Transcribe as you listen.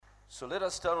So let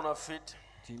us stand on our feet.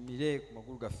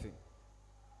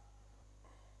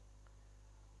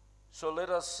 So let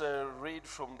us read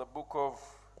from the book of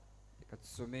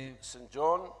St.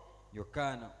 John,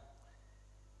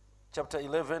 chapter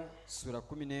 11.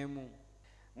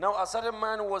 Now a certain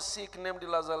man was sick named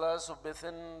Lazarus of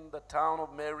Bethany, the town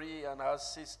of Mary and her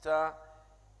sister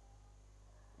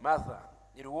Martha.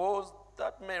 It was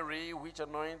that Mary which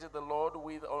anointed the Lord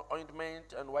with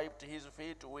ointment and wiped his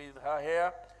feet with her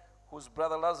hair, whose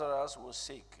brother Lazarus was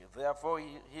sick. Therefore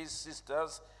his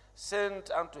sisters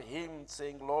sent unto him,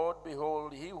 saying, Lord,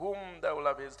 behold, he whom thou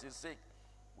lovest is sick.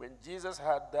 When Jesus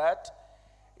heard that,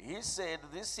 he said,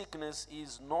 This sickness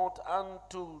is not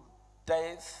unto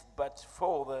death, but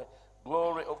for the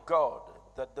glory of God,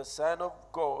 that the Son of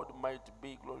God might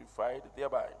be glorified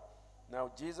thereby.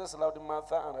 Now Jesus loved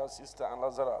Martha and her sister and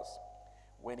Lazarus.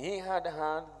 When he had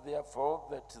heard, therefore,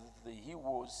 that he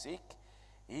was sick,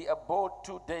 he abode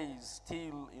 2 days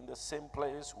still in the same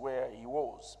place where he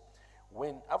was.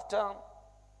 Then after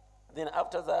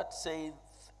that saith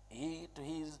he to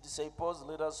his disciples,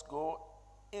 Let us go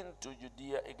into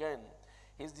Judea again.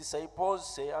 His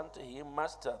disciples say unto him,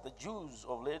 Master, the Jews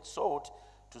of late sought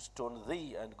to stone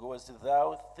thee, and goest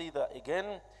thou thither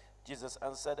again? Jesus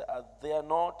answered, Are there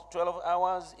not 12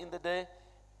 hours in the day?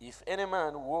 If any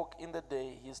man walk in the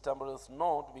day, he stumbleth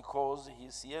not, because he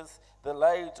seeth the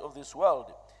light of this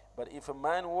world. But if a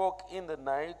man walk in the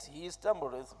night, he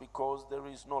stumbleth, because there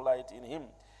is no light in him.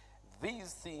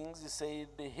 These things said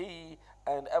he,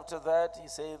 and after that he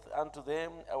saith unto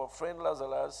them, Our friend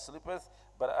Lazarus sleepeth,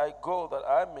 but I go that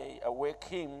I may awake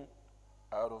him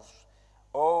out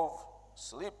of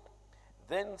sleep.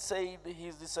 Then said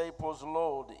his disciples,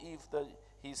 Lord, if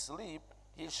he sleep,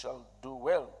 he shall do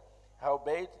well.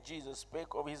 Howbeit Jesus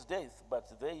spake of his death,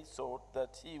 but they thought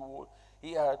that he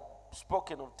had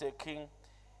spoken of taking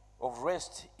of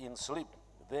rest in sleep.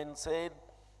 Then said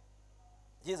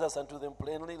Jesus unto them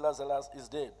plainly, Lazarus is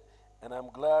dead, and I am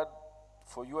glad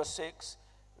for your sakes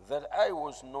that I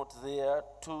was not there,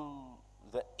 to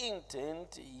the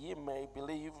intent ye may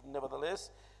believe. Nevertheless,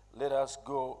 let us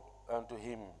go unto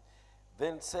him.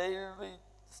 Then said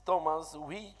Thomas,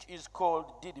 which is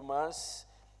called Didymus,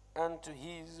 unto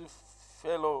his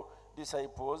fellow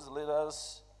disciples, Let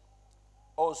us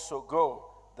also go,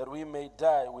 that we may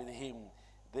die with him.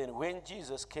 Then when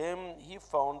Jesus came, he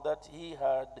found that he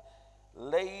had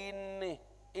lain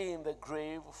in the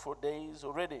grave 4 days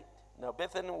already. Now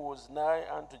Bethany was nigh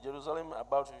unto Jerusalem,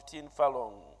 about 15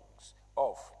 furlongs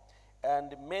off.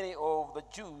 And many of the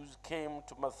Jews came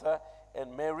to Martha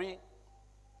and Mary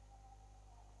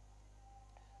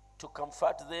to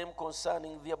comfort them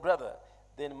concerning their brother.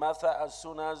 Then Martha, as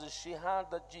soon as she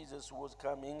heard that Jesus was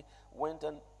coming, went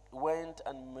and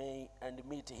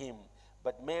meet him.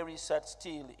 But Mary sat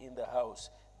still in the house.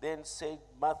 Then said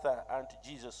Martha unto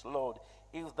Jesus, Lord,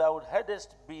 if thou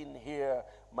hadst been here,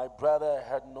 my brother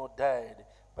had not died.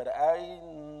 But I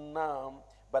know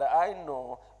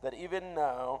that even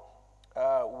now,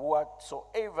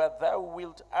 whatsoever thou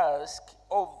wilt ask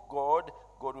of God,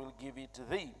 God will give it to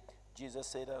thee. Jesus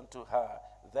said unto her,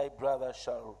 Thy brother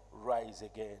shall rise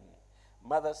again.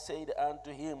 Mother said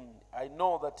unto him, I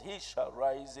know that he shall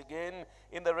rise again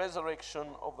in the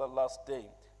resurrection of the last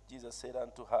day. Jesus said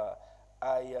unto her,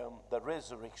 I am the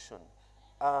resurrection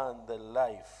and the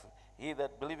life. He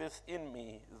that believeth in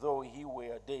me, though he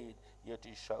were dead, yet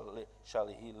shall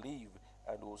he live.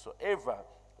 And whosoever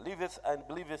liveth and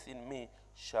believeth in me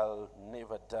shall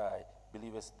never die.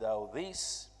 Believest thou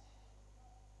this?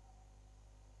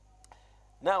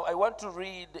 Now I want to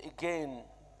read again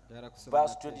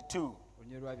verse 22.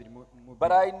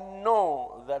 But I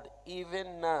know that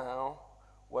even now,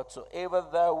 whatsoever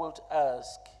thou wilt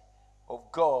ask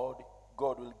of God,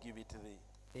 God will give it to thee.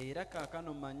 May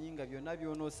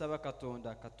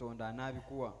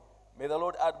the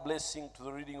Lord add blessing to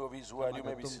the reading of his word. You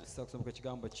may be seated.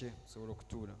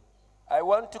 I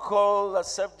want to call the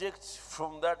subject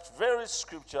from that very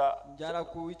scripture,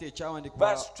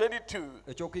 verse 22.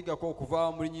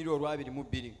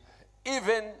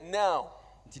 Even now.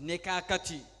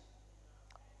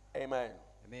 Amen.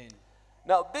 Amen.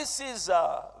 Now this is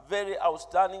a very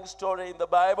outstanding story in the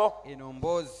Bible.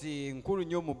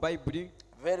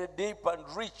 Very deep and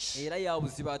rich.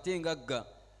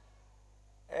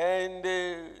 And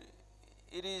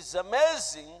it is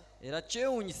amazing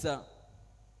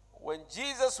when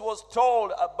Jesus was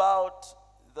told about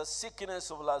the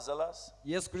sickness of Lazarus.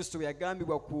 He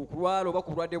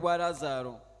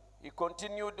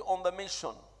continued on the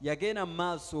mission.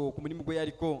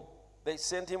 They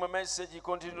sent him a message, he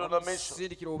continued on the mission.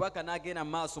 And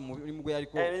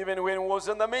even when he was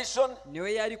in the mission,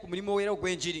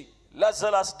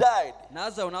 Lazarus died.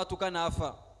 Nazaaro n'atuuka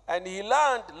n'afa. And he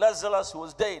learned Lazarus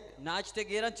was dead.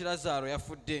 N'akitegeera nti Lazaaro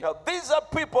yafudde. Now these are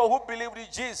people who believed in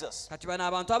Jesus, Kati bano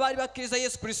abantu abaali bakkiriza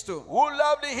Yesu Kristo who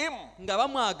loved him, nga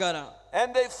bamwagala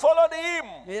and they followed him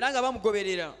era nga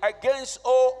bamugoberera against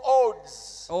all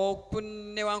odds,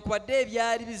 newankubadde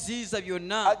ebyali biziyiza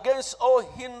byonna, against all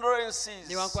hindrances,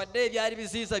 newankubadde ebyali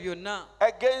biziyiza byonna,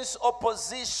 against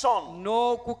opposition.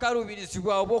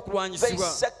 n'okukaluubirizibwa oba They okulwanyisibwa.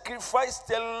 sacrificed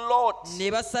a lot.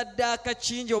 Ne basaddaaka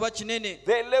kingi oba kinene,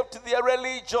 They left their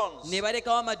religions ne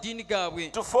balekawo amadiini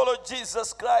gaabwe to follow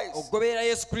Jesus Christ. okugoberera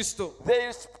Yesu Kristo.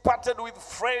 They parted with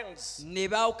friends. Ne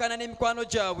baawukana n'emikwano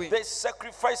gyabwe, They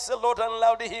sacrificed a lot and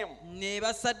loved him. ne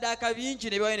basaddaaka bingi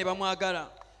ne bawe ne bamwagala.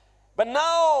 But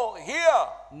now here,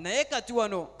 Naye kati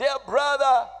wano their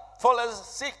brother falls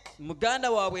sick. muganda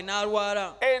waabwe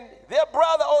n'alwala, And their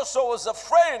brother also was a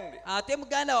friend ate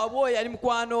muganda waabwe oyo yali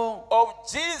mukwano of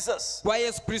Jesus. gwa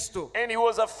Yesu Kristo, And he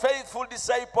was a faithful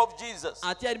disciple of Jesus.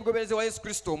 ate yali mugoberezi wa Yesu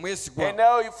Kristo omwesigwa. And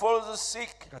now he falls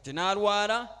sick. Kati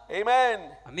n'alwala. Amen.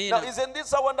 Amen. Now, isn't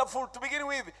this a wonderful, to begin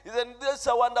with, isn't this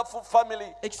a wonderful family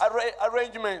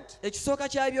arrangement? Ekisooka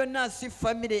kya byonna si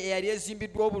famire eyali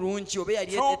ezimbiddwa obulungi oba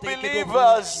eyali Two eteekeddwa obulungi.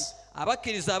 believers,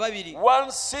 Abakkiriza ababiri, one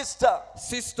sister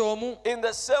sisita omu in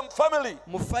the same family,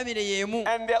 mu famire y'emu,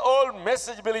 and they're all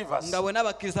message believers. nga bonna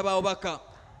bakkiriza bawobaka,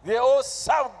 They all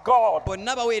serve God,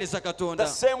 bonna baweereza the Katonda,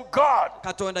 same God.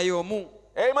 Katonda y'omu.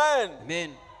 Amen.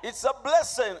 Amen. It's a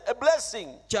blessing.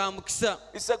 Kya mukisa,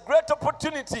 It's a great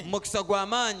opportunity mukisa gwa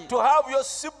maanyi to have your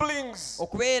siblings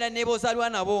okubeera ne boozaalwa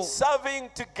nabo serving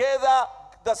together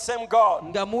the same God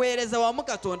nga muweereza wamu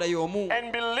Katonda y'omu,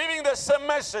 and believing the same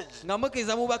message nga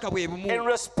mukkiriza mu bubaka bwe bumu, and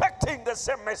respecting the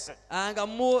same message. nga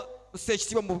mussa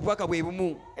ekitiibwa mu bubaka bwe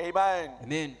bumu. Amen.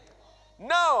 Amen.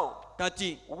 Now,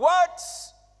 Kati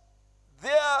what's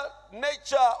their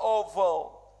nature of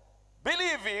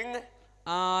believing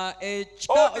or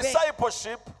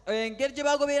discipleship engeri gye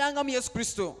bagoberangamu Yesu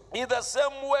Kristo in the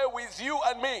same way with you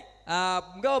and me? nga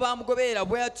bwe bamugoberera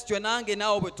bwe tutyo nange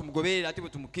naawe bwe tumugoberera ate bwe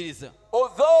tumukkiriza.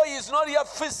 Although he's not here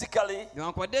physically,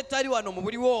 Newankubadde tali wano mu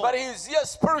buliwo, but he's here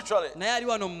spiritually. naye ali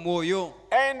wano mu mwoyo,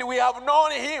 And we have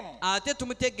known him ate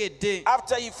tumutegedde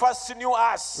after he first knew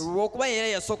us. olw'okuba era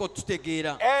yasooka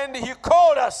otutegeera, And he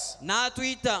called us.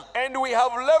 n'atuyita, And we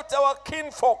have left our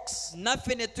kinfolks.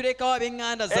 naffe ne tulekawo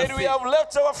ab'eŋŋanda And we zaffe, have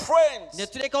left our friends. ne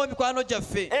tulekawo mikwano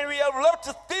gyaffe, And we have left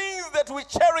things that we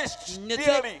cherished ne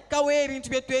dearly. tulekawo ebintu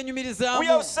bye We twenyumirizaamu,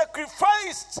 have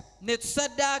sacrificed ne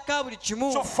tusaddaaka buli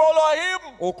kimu to follow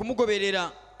him,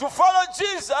 okumugoberera. to follow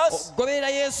Jesus. Okugoberera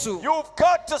Yesu You've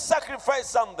got to sacrifice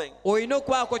something. olina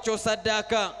okubaako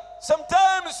ky'osaddaaka.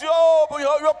 Sometimes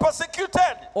you're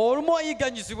persecuted. Olumu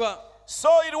oyiganyizibwa. So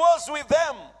it was with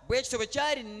them. Bwe kityo bwe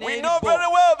kyali We know very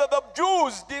n'eribo. well that the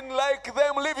Jews didn't like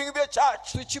them leaving their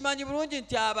church, Tukimanyi bulungi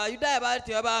nti Abayudaaya baali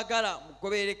tebabaagala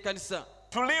mugoberera ekkanisa,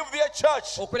 to leave their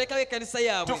church, okulekawo ekkanisa to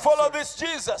yaabwe follow this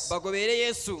Jesus. bagoberere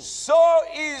Yesu. So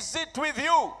is it with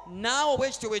you. Naawe bwe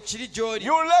kityo bwe kiri gy'oli.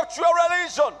 You left your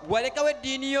religion. Walekawo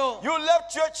eddiini yo, You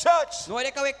left your church.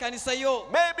 n'olekawo ekkanisa yo.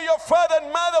 Maybe your father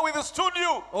and mother withstood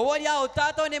you, Oba oli awo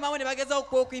taatawo ne maama ne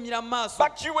bagezaako okuyimira mu maaso,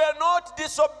 but you were not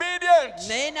disobedient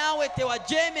naye naawe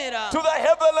tewajeemera to the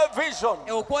heavenly vision.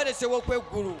 okwolesebwa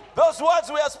okw'eggulu. Those words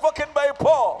were spoken by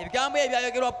Paul. Ebigambo ebyo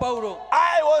byayogerwa Pawulo.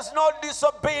 I was not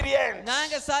disobedient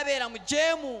Nange saabeera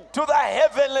mujeemu to the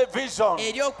heavenly vision.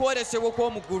 eri okwolesebwa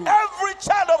okw'omu ggulu. Every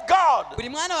child of God, Buli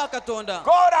mwana wa Katonda,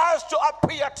 God has to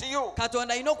appear to you.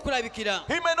 Katonda alina okukulabikira.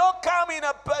 He may not come in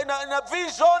a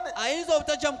vision, Ayinza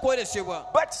obutajja mu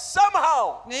kwolesebwa, but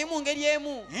somehow naye mu ngeri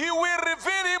emu He will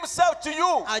reveal Himself to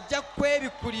you, ajja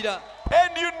kwebikkulira.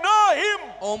 and you know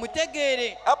Him.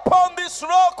 Omutegeere. Upon this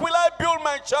rock will I build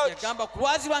my church, Yagamba ku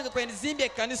lwazi lwange kwe nzimbye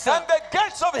ekkanisa, and the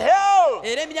gates of hell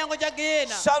era emiryango gya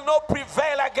Geyeena shall not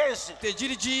prevail against it.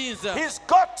 tegiri giyinza. He's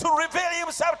got to reveal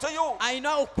Himself to you.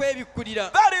 Alina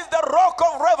okwebikkulira. That is the rock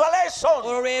of revelation.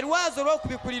 Olwo lwe lwazi He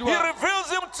olw'okubikkulirwa. reveals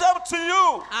Himself to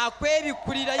you,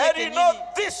 Akwebikkulira ye and you know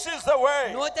kennyini. this is the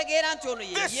way, N'otegeera nti ono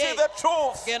this ye is the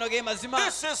truth, geno ge mazima.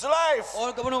 this is life,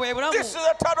 Buno bwe bulamu. this is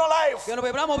eternal life, Geno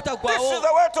bwe bulamu this is obutaggwaawo.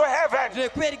 the way to heaven,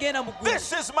 Lekuba erigenda mu ggulu.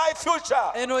 this is my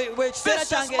future, Eno bwe kiseera This is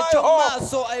kyange my eky'omu hope.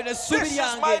 maaso, eyo n'essuubi this is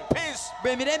my lyange, peace,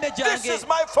 bwe mirembe this is gyange,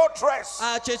 my fortress,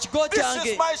 kye kigo this kyange,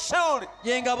 is my shield.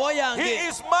 ye ngabo He yange,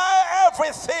 is my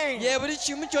everything. ye buli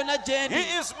kimu kyonna gye ndi,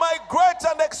 He is my great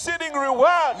and exceeding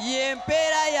reward. ye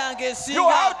mpeera yange You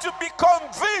have esinga. to be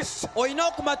convinced, Olina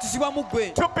okumatizibwa mu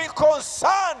ggwe, to be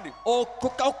concerned.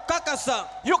 okukakasa.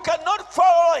 You cannot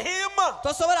follow Him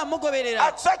Tosobola mugoberera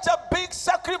at such a big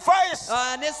sacrifice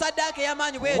ne saddaaka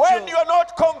ey'amaanyi when bw'etyo you are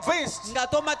not convinced. nga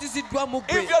tomatiziddwa mu If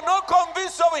ggwe. you're not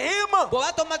convinced of Him,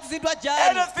 bw'obatomatizidwa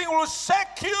gy'ali anything will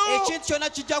shake you ekintu kyonna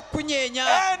kijja kukunyeenya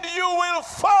and you will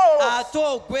fall. ate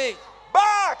ogwe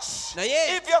But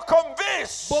naye if you're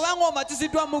convinced, bw'oba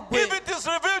ng'omatiziddwa mu gwe if it is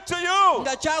revealed to you,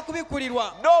 nga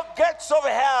kyakubikulirwa no gates of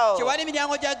hell tewali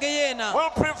miryango gya geyeena will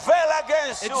prevail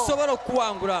against you. egisobola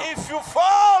okukuwangula If you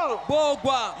fall,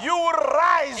 bw'ogwa you will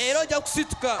rise. era ojja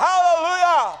kusituka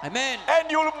Hallelujah. amen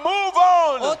And you'll move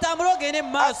on otambule ogende mu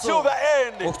until maaso the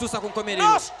end. okutuusa ku No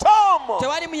nkomerero storm,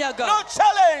 tewali muyaga no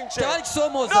challenge, tewali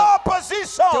kisoomooza no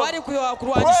opposition. tewali Praise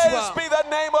kulwanyisibwa be the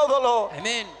name of the Lord.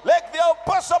 amen Like the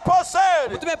Apostle Paul said,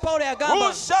 mutume pawulo who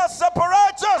yagamba shall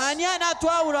separate us ani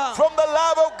anaatwawula from the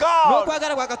love of God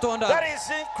n'okwagala kwa katonda that is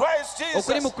in Christ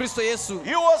okuli mu Jesus? kristo yesu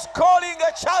He was calling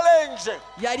a challenge.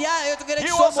 yali ayotogera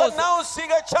He was ekisoomooza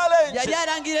announcing a challenge. yali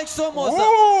alangirira ekisoomooza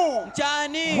Who? nti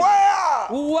ani Where?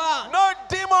 wa No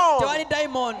demon. tewali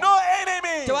daimoni No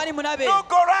enemy. tewali munabe No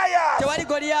Goliath. tewali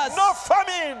goliyasi No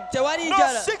famine. tewali No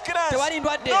njala sickness. tewali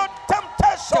ndwadde No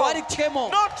temptation. tewali kikemo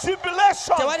No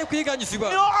tribulation. tewali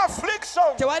kuyiganyizibwa No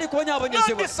affliction. tewali No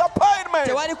kubonaabonyezebwa disappointment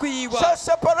tewali kuyiibwa shall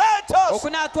separate us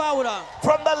okunaatwawula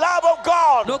from the love of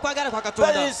God n'okwagala kwa that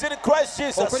katonda is in Christ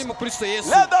Jesus. okuli mu kristo yesu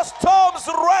Let the storms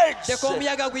rage. teka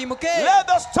omuyaga gwimuke Let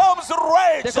the storms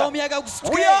rage. teka omuyaga We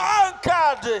gusituke are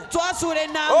anchored. twasuula Oh,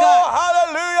 ennanga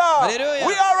hallelujah. Hallelujah.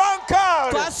 We are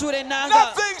anchored. twasuula ennanga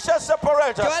Nothing shall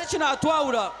separate us. tewali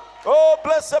kinaatwawula Oh,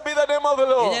 blessed be the name of the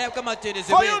Lord. erinnya lya mukama For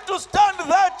litendezebwe you to stand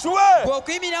that way,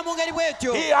 bw'okuyimirira mu ngeri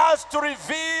bw'etyo He has to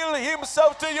reveal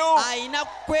Himself to you. ayina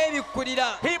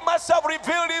kwebikkulira He must have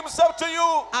revealed Himself to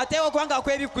you. ateekwa okuba nga And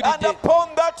akwebikkulidde upon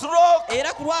that rock,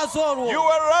 era ku lwazi olwo you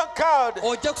are anchored.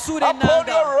 ojja kusuula Upon your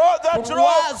ennanga rock, that ku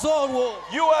rock, lwazi olwo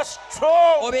you are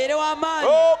strong. obeere w'amaanyi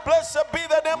Oh, blessed be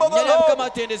the name of the erinnya lya mukama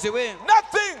Lord. litendezebwe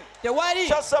Nothing tewali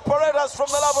shall separate us from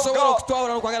the love of sobola God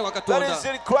okutwawula n'okwagala kwa that katonda is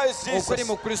in Christ okuli Jesus.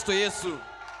 mu kristo yesu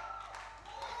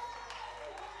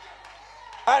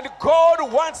And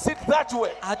God wants it that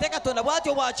way. ate katonda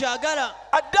bw'atyo bw'akyagala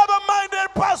A double-minded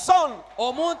person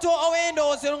omuntu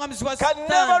ow'endowooza erungamizibwa can never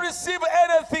sitaani receive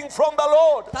anything from the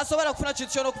Lord. tasobola kufuna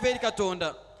kintu kyona okuva eri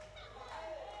katonda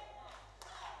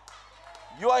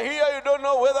You are here, you don't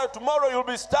know whether tomorrow you'll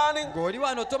be standing. ng'oli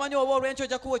wano tomanyi oba olw'enkyo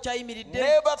ojja kuba okyayimiridde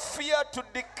Never fear to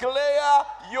declare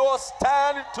your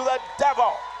stand to the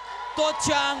devil.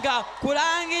 totyanga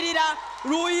kulangirira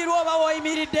luuyi lw'oba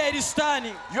woyimiridde eri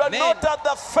sitaani You are Amen. not at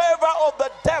the favor of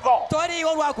the devil.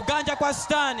 toliiwo lwa kuganja kwa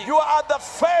sitaani You are at the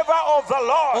favor of the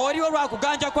Lord. oliwo lwa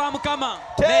kuganja kwa mukama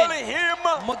Tell Amen. him,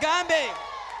 mugambe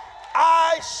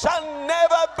I shall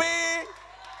never be.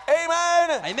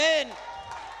 Amen. amen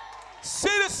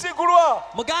Sirisigulwa.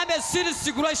 mugambe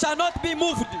sirisigulwa I shall not be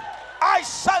moved I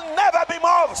shall never be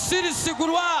moved.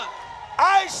 sirisigulwa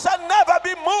I shall never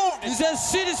be moved. nze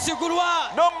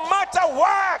sirisigulwa No matter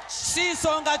what. si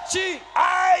nsonga ki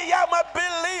I am a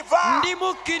believer. ndi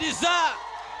mukkiriza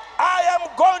I am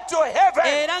going to heaven.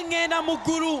 era ŋŋenda mu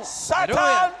ggulu Satan,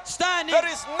 Haleluya. sitaani there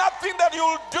is nothing that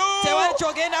you'll tewali do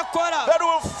kyogenda kukola that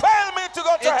will fail me to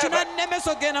go to heaven.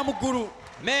 ekinannemesa okgenda mu ggulu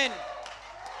amen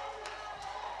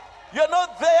You're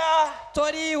not there,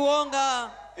 toliiwo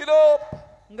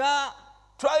nga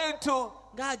trying to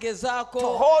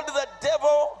ng'agezaako hold the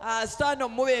devil sitaani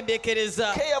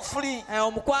omubembekereza carefully.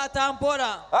 omukwata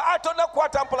mpola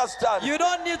Tonakwata mpola Satan. you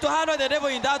don't need to handle the devil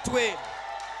in that way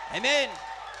amen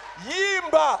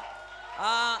Yimba.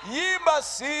 I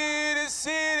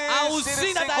will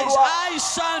sing that I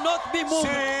shall not be moved.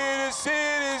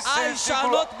 I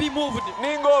shall not be moved.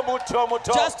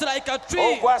 Just like a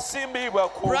tree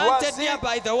planted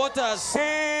nearby the waters,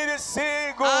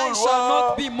 I shall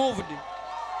not be moved.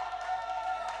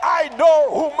 I know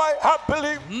whom I have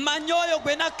believed, Mmanyi oyo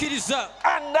gwe nakkiriza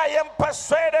and I am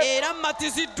persuaded era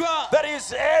mmatiziddwa that he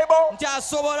is able nti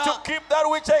asobola to keep that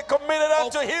which I committed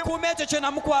unto him okukuuma ekyo kye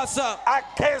namukwasa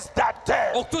against that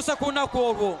day. okutuusa ku lunaku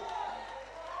olwo.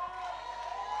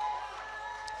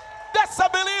 That's a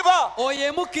believer.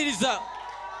 Oyo emukkiriza.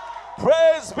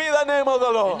 Praise be the name of the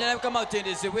Lord. Ennyala Mukama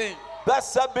otendezebwe.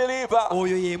 That's a believer.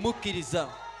 Oyo yemukkiriza.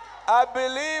 A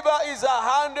believer is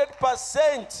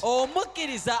 100%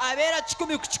 Omukkiriza abeera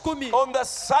 100% on the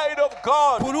side of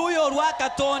God. ku luuyi olwa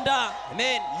Katonda.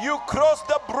 Amen. You cross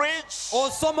the bridge,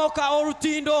 Osomoka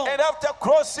olutindo. and after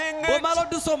crossing Bw'omala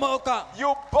it, odusomoka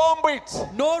you bomb it.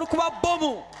 n'olukuba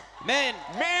bbomu. Amen.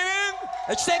 Meaning,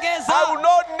 I ekitegeeza will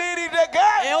not need it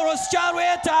again. eyo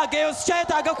sikyalwetaaga eyo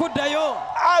sikyetaaga kuddayo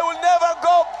I will never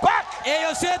go back.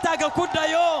 eyo sietaaga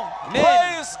kuddayo. Amen.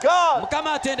 Praise God.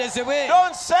 Mukama atendezebwe.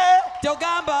 Don't say,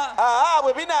 Togamba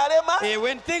bwe binaalema,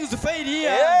 when things fail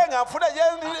here nga nfuna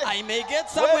I may get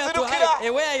somewhere to hide,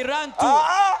 where I run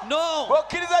to. No.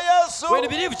 bw'okkiriza Yesu, When you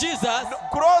believe Jesus,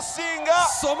 crossinga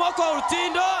somoka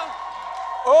olutindo,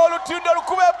 olutindo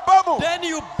lukuba ebbamu, then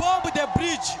you bomb the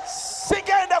bridge.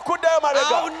 sigenda kuddayo I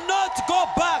mabega. will not go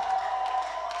back.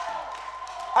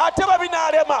 Ate bwe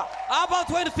binaalema, How about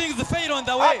when things fail on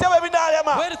the way? ate bwe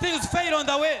binaalema, When things fail on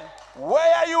the way.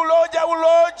 where you lodge, I will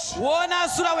lodge.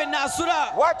 W'onaasula we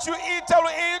naasula. What you eat, I will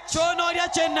eat. Ky'onoolya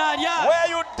kye nnaalya. Where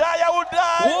you die, I will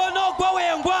die. W'onoogwa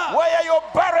wengwa. Where you're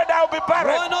buried, I will be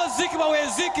buried. W'onoozikibwa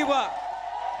wezikibwa.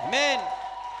 Amen.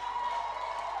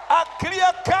 A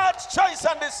clear-cut choice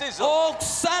and decision.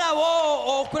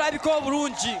 Okusalawo okulabika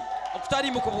obulungi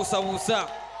okutali mu kubuusabuusa.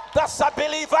 That's a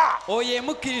believer. Oyo ye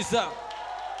mukkiriza.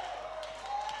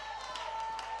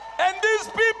 And these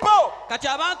people Kati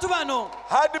abantu bano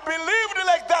had believed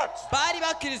like that. baali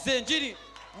bakkiriza enjiri.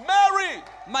 Mary,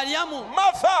 Mariyamu,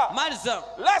 Martha, Marza,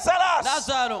 Lazarus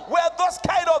Lazaro were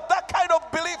that kind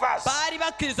of believers. baali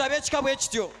bakkiriza ab'ekika bwe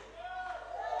kityo.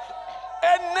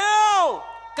 And now,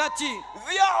 Kati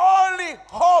their only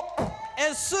hope,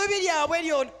 essuubi lyabwe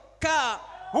lyokka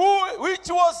which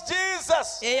was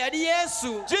Jesus. eyali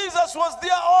Yesu. Jesus was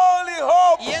their only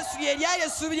hope. Yesu ye lyali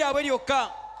essuubi lyabwe lyokka.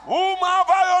 Whom have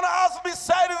I on earth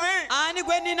beside thee? Ani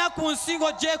gwe nnina ku nsi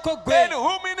ng'oggyeko And gwe?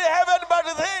 whom in heaven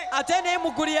but thee? Ate naye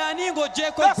mu ggulu ani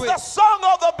ng'oggyeko That's gwe? the song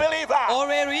of the believer.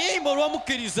 Olwo luyimba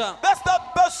olw'omukkiriza. That's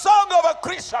the song of a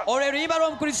Christian. Olwo luyimba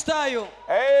lw'omukristaayo.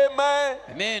 Amen.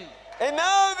 Amen. And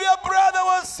now their brother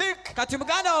was sick Kati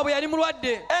muganda waabwe yali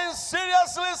mulwadde and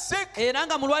seriously sick. era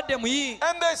nga mulwadde muyi.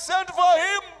 And they sent for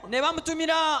him. Ne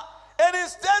bamutumira And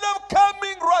instead of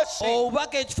coming rushing,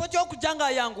 obubaka ekifo ky'okujja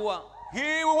ng'ayanguwa.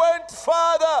 he went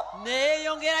further.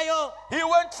 Neeyongerayo. He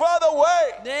went further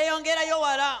away. Neeyongerayo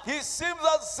wala. He seems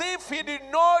as if he did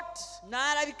not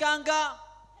N'alabika nga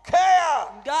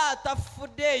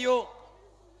atafuddeeyo.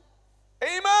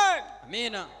 Amen.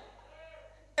 Amiina.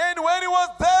 And when he was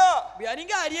there, Bwe yali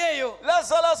ng'ali eyo,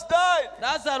 Lazarus died.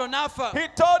 Laazaalo n'afa. He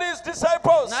told his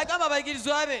disciples, N'agamba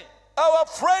abayigirizwa be our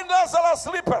friend Lazarus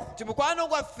sleepeth. nti mukwano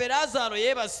gwaffe Laazaalo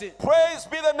yeebase. Praise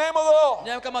be the name of the Lord.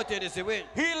 Ne Mukama atenderezebwe.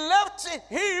 He left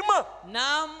him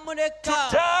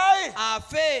N'amuleka die.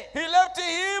 afe. He left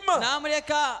him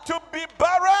N'amuleka to be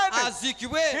buried. He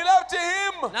aziikibwe. left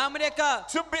him N'amuleka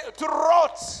to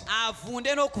rot.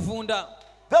 avunde n'okuvunda.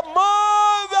 The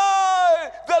more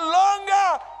the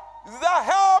longer the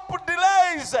help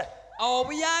delays,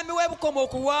 Obuyambi bwe bukoma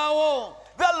okulwawo.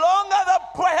 the longer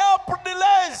the help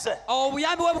delays,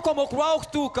 Obuyambi bwe bukoma okulwawo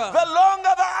okutuuka. the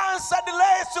longer the answer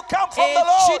delays to come from the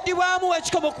Lord, Ekiddibwamu bwe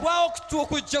kikoma okulwawo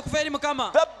okujja kuva eri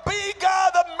Mukama. the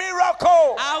bigger the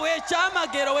miracle. Awo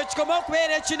ekyamagero bwe kikoma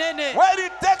okubeera ekinene. When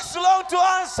it takes long to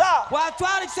answer,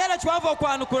 Bw'atwala ekiseera kiwanvu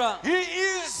okwanukula. He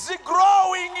is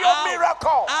growing your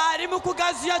miracle. Ali mu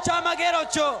kugaziya kyamagero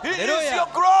kyo. He is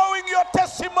Haleluya. growing your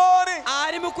testimony.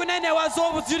 Ali mu kunenewaza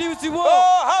obujulizi bwo.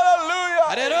 Oh, hallelujah.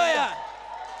 Haleluya.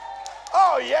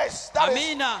 Oh, yes. That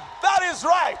is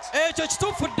right. Ekyo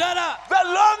kituufu ddala. The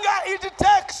longer it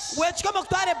takes, Bwe kikoma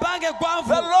okutwala ebbanga eggwanvu.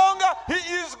 the longer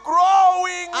He is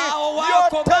growing Awo your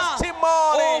waakoma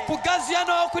testimony. okugaziya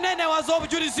n'okunenewaza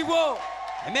obujulizi bwo.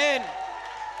 Amen.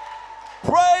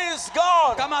 Praise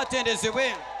God. Mukama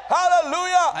atendezebwe.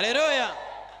 Hallelujah. Haleluya.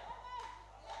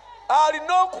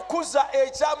 Alina okukuza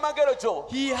ekyamagero kyo.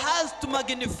 He has to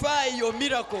magnify your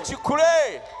miracle.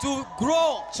 Kikule. To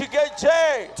grow.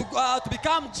 Kigeje. To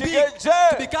become big. Kigeje.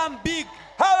 To become big.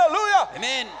 Hallelujah.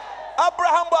 Amen.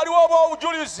 Abraham bw'aliwo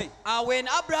obujulizi. When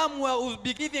Abraham will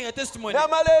be giving a testimony,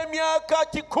 N'amala emyaka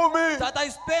 10 that I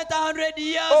spent 100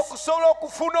 years okusobola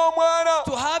okufuna omwana.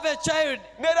 to have a child.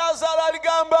 Ne Lazaro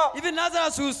aligamba, Even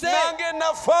Lazarus will say, nange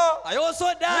nafa. I also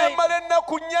died. N'emala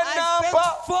ennaku 4 I nampa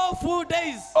spent 4 full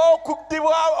days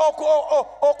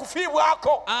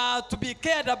okufiibwako. to be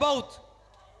cared about.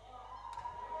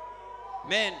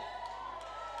 Amen.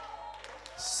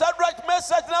 Shadrach,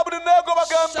 Meshach n'Abednego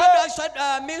bagambe,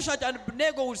 Shadrach, Meshach, and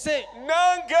Abednego will say,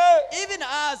 nange even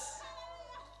us,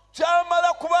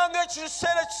 kyamala kubanga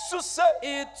ekiseera kisuse,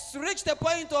 it's reached the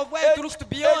point of where it looked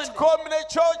beyond. ekikomi ne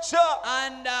kyokya,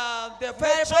 And the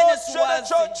fire furnace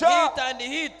was heat and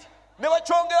heat. ne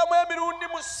bakyongeramu emirundi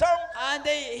 7, And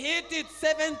they hit it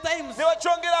 7 times. ne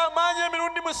bakyongera amaanyi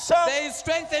emirundi 7. They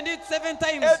strengthened it 7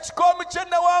 times. Ekikoomi kye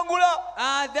nnawangula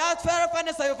That fire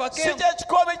furnace I si overcame. kye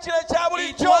kikoomi kino ekya It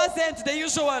bulijjo. wasn't the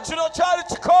usual one. Kino kyali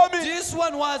kikoomi This one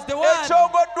stone was the one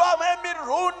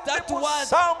that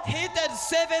was heated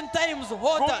 7 times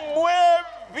hotter.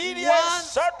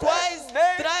 Once, twice,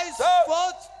 thrice,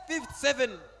 fourth, fifth,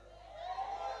 7.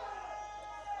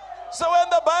 So when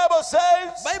the Bible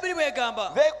says they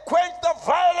quenched the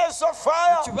violence of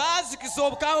fire, it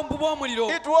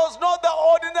was not the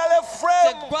ordinary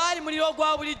flame. It was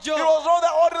not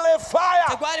the ordinary fire.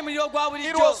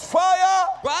 It was fire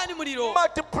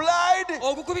multiplied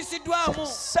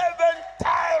 7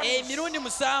 times.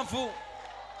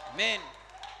 Amen.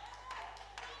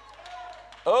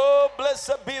 Oh,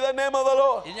 blessed be the name of the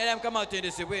Lord.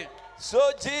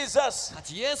 So Jesus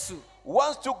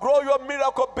wants to grow your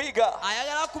miracle bigger.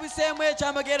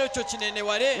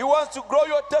 He wants to grow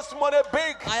your testimony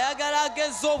big.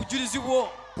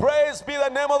 Praise be the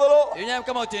name of the Lord.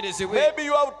 Maybe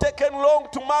you have taken long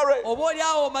to marry.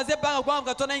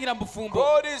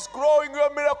 God is growing your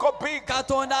miracle big.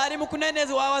 Maybe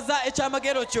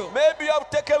you have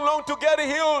taken long to get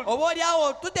healed. God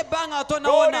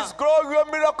is growing your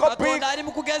miracle big.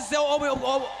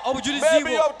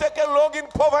 Maybe you have taken long in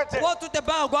poverty.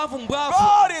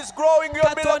 God is growing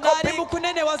your miracle big.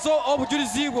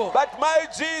 But my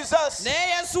Jesus,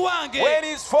 when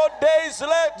he's 4 days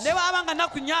late,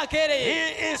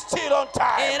 he is still on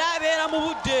time.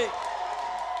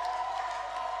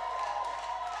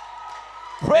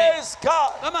 Praise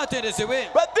God. But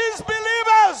these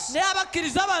believers,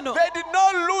 they did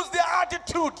not lose their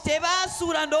attitude.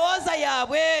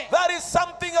 That is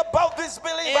something about these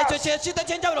believers.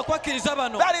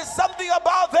 That is something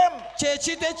about them. They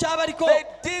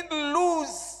didn't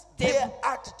lose their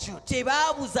attitude. Maybe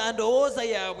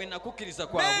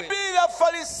the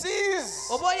Pharisees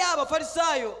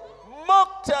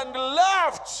mocked and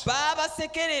laughed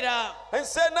and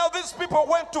said, now these people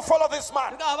went to follow this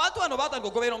man.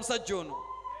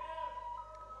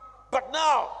 But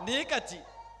now,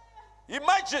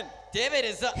 imagine,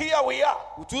 here we are.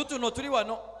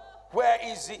 Where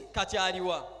is he?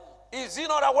 Is he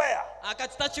not aware?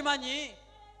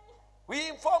 We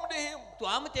informed him.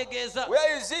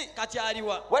 Where is he?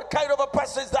 What kind of a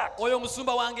person is that?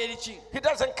 He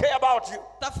doesn't care about you.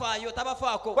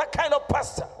 What kind of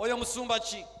pastor?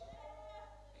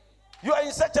 You are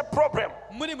in such a problem.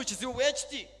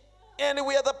 And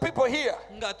we are the people here.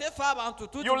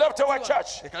 You left our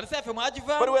church,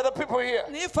 but we are the people here.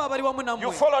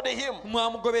 You followed him.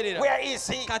 Where is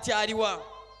he?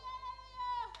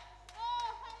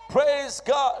 Praise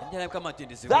God.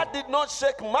 That did not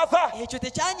shake Martha.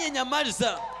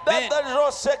 That did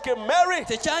not shake Mary.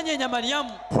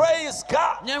 Praise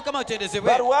God.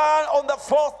 But on the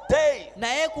fourth day,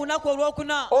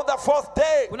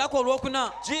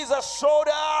 Jesus showed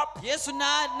up.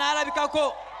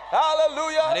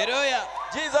 Hallelujah.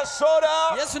 Jesus showed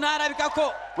up.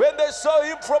 When they saw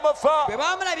him from afar, they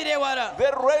ran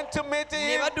to meet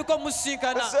him and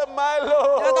said, my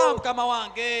Lord,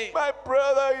 my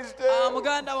brother is dead. And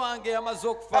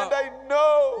I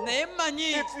know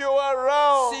if you were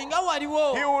around, he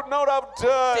would not have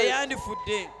died.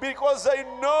 Because I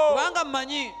know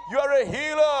you are a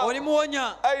healer.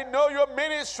 I know your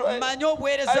ministry. I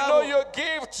know your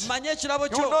gifts. You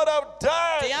would not have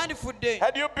died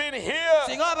had you been here.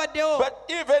 But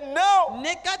even now,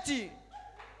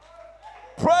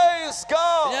 praise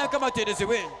God.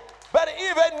 But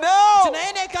even now,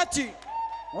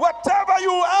 whatever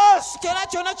you ask, I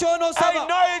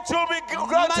know it will be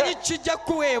granted.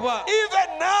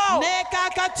 Even now,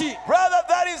 brother,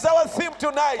 that is our theme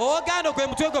tonight.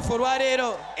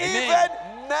 Even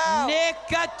now.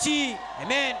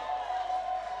 Amen.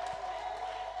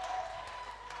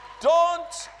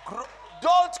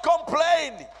 Don't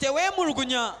complain.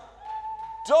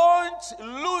 Don't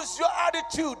lose your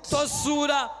attitude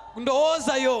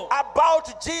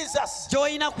about Jesus.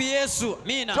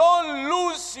 Don't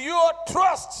lose your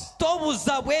trust in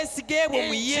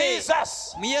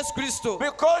Jesus.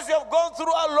 Because you have gone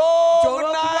through a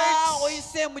long night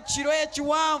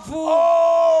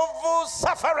of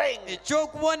suffering.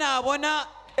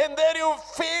 And then you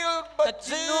feel, but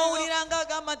Jesus,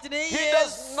 he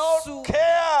does not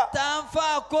care.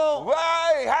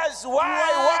 Why?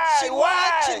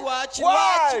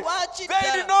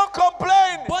 They did not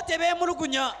complain.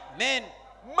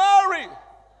 Mary,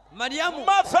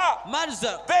 Martha,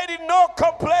 they did not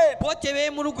complain.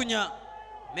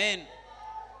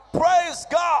 Praise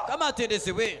God.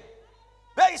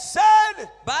 They said,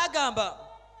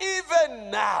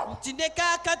 even now,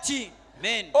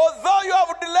 although you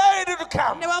have delayed to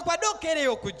come,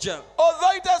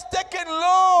 although it has taken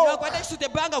long,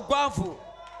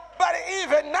 But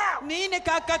even now, even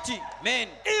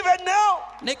now,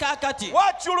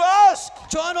 what you ask,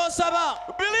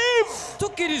 believe,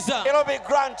 it'll be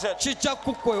granted. Even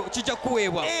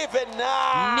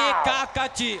now,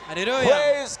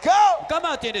 praise God.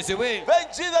 Then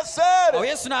Jesus said,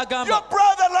 your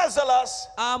brother Lazarus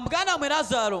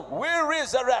will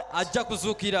resurrect.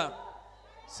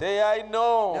 Say, I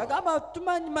know.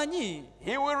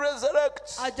 He will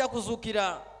resurrect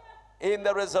in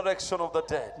the resurrection of the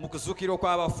dead.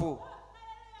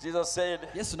 Jesus said,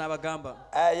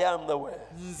 I am the way.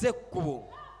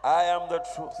 I am the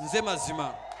truth.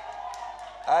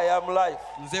 I am life.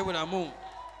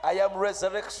 I am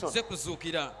resurrection.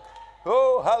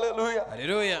 Oh, hallelujah.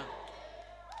 Hallelujah.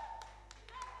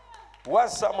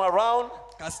 Once I'm around,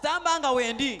 I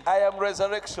am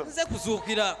resurrection.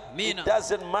 It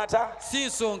doesn't matter.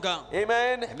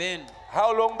 Amen. Amen.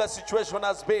 How long the situation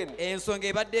has been. In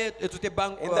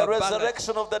the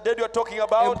resurrection of the dead you're talking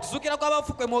about, I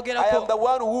am the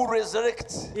one who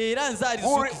resurrects,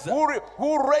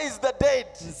 who raised the dead.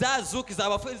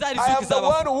 I am the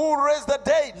one who raised the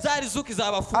dead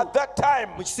at that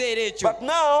time. But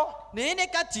now, I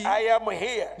am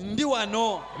here.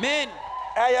 Amen.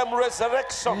 I am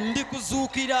resurrection.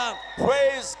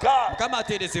 Praise God.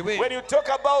 When you talk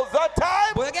about that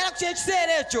time,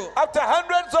 after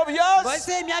hundreds of years,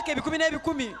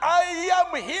 I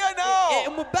am here now.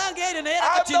 I'm the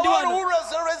one who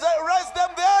raised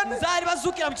them then, and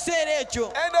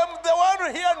I'm the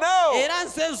one here now.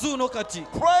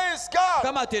 Praise God.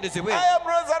 I am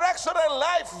resurrection and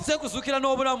life.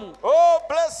 Oh,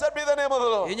 blessed be the name of the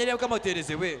Lord.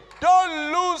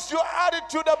 Don't lose your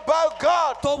attitude about God.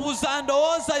 Don't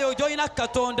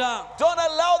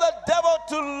allow the devil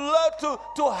to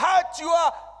hurt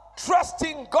your trust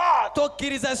in God. Don't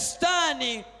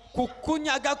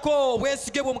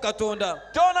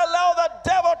allow the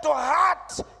devil to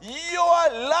hurt your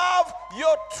love,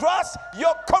 your trust,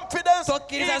 your confidence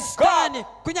in God.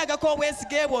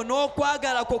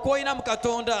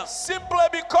 Simply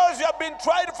because you have been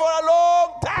trying for a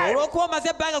long time.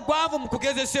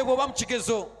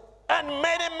 And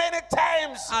many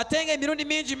times. And you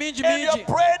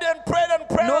prayed and prayed and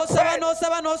prayed. And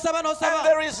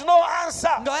there is no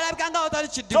answer.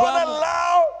 Don't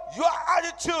allow your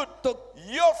attitude,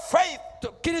 your faith.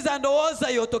 Don't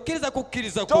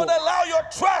allow your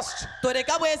trust to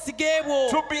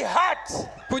be hurt,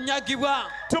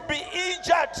 to be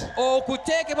injured.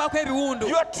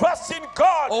 Your trust in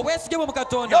God,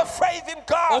 your faith in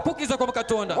God.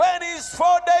 When it's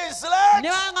 4 days late,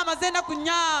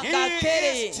 He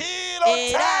is still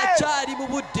on time.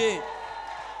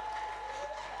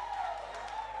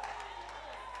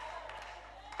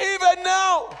 Even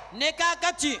now,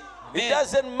 it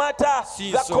doesn't matter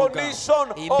the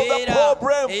condition of the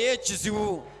problem.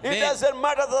 It doesn't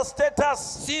matter the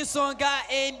status.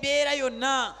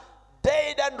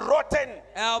 Dead and rotten.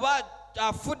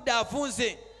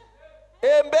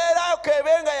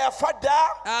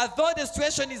 Although the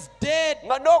situation is dead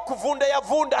and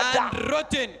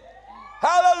rotten.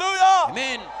 Hallelujah.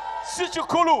 Amen.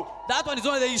 That one is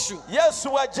not the issue.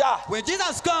 When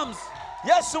Jesus comes,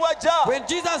 when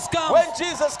Jesus comes,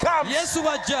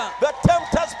 the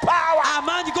tempter's power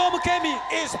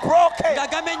is broken.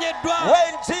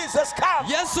 When Jesus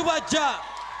comes,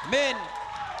 Amen.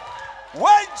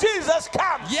 When Jesus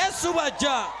comes,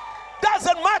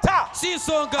 doesn't matter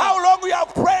how long we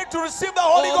have prayed to receive the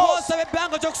Holy Ghost. It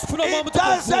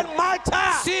doesn't matter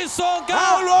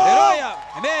how long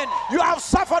you have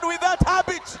suffered with that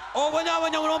habit.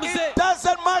 It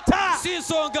doesn't matter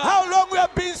how long we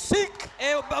have been sick.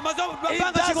 It doesn't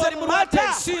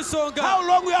matter how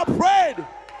long we have prayed.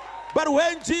 But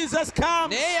when Jesus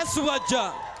comes,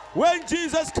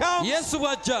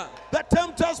 the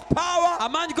tempter's power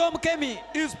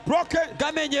is broken.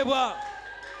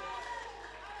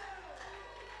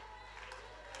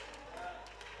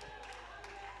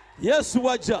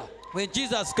 When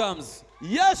Jesus comes.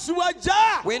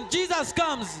 When Jesus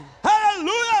comes.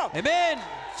 Hallelujah. Amen.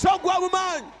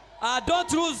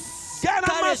 Don't lose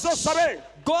courage.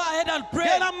 Go ahead and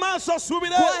pray. Go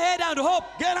ahead and hope.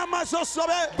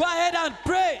 Go ahead and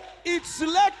pray. It's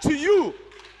led to you.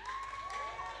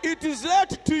 It is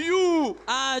led to you.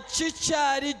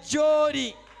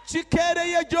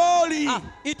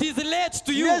 It is led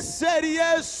to you.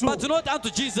 But not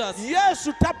unto Jesus.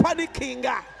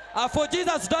 For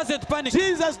Jesus doesn't panic.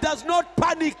 Jesus does not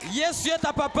panic. Yes,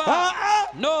 papa.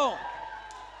 No.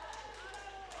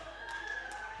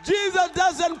 Jesus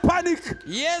doesn't panic.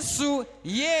 Yes,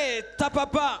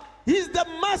 papa. He's the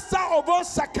master of all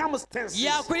circumstances.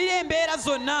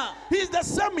 He's the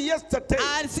same yesterday.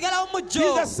 He's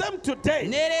the same today.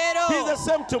 He's the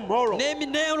same tomorrow.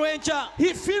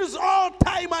 He fills all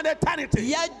time and eternity.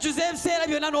 He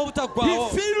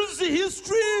fills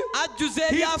history.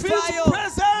 He fills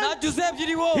present.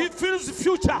 He fills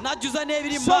future.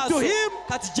 So to him,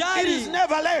 it is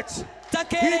never late.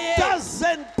 He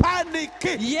doesn't panic.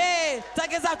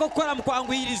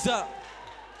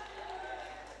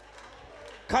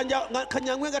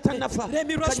 Let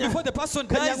me rush before the person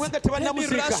dies. Let me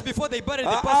rush before they bury the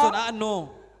person. No.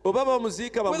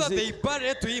 Whether they bury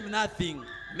it to him, nothing.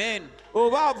 Man.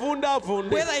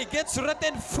 Whether he gets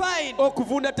rotten, fine.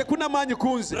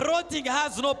 Rotting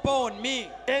has no power on me.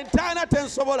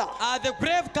 The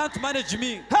grave can't manage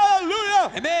me.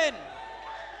 Hallelujah. Amen.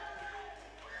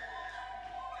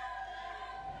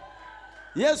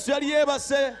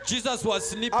 Jesus was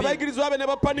sleeping.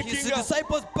 His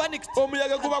disciples panicked and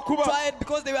tried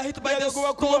because they were hit by the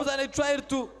storms and they tried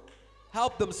to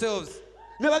help themselves.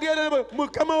 They said,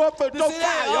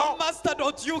 "Oh, Master,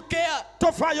 don't you care?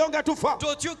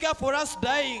 Don't you care for us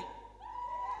dying?"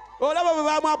 Do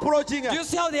you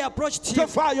see how they approached him?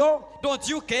 Don't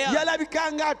you care?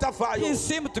 He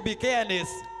seemed to be careless.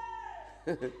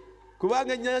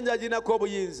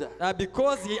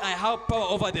 Because I have power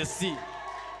over the sea.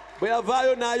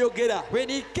 When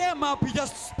he came up, he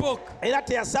just spoke.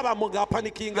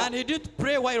 And he didn't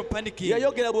pray while panicking.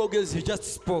 He just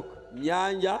spoke.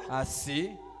 I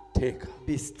see.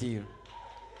 Be still.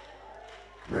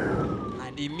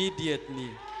 And immediately,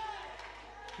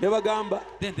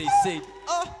 then they said,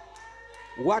 "Oh,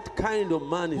 what kind of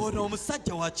man is this?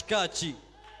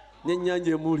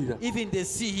 Even the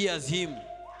sea hears him."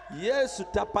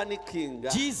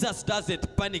 Jesus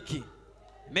doesn't panic.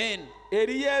 Man.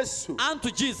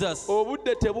 Unto Jesus,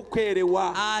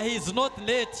 he's not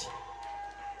late.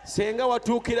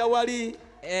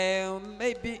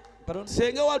 Maybe.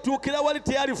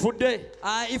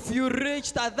 If you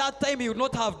reached at that time, you would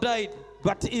not have died.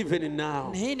 But even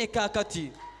now,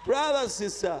 brother,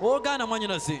 sister,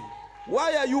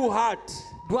 why are you hurt?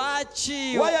 Why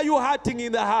are you hurting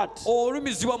in the heart?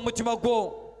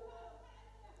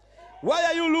 Why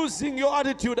are you losing your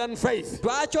attitude and faith?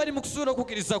 Why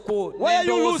are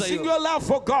you losing your love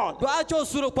for God?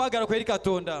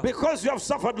 Because you have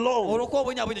suffered long.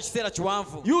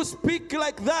 You speak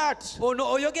like that.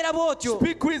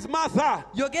 Speak with Martha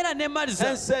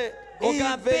and say,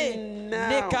 even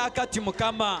now.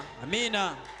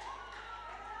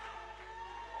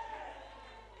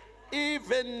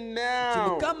 Even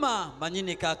now.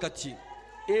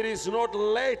 It is not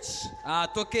late.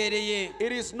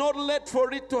 It is not late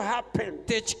for it to happen.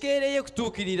 It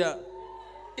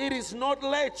is not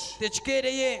late.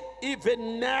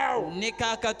 Even now,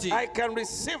 I can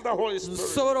receive the Holy Spirit.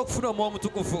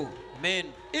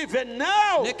 Amen. Even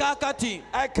now,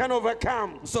 I can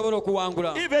overcome.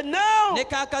 Even now, I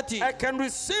can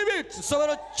receive it.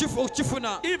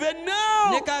 Even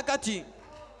now,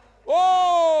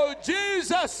 oh,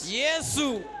 Jesus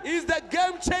is the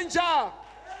game changer.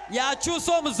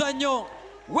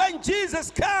 When Jesus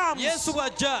comes,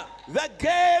 the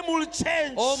game will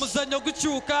change.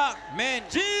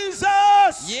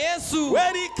 Jesus,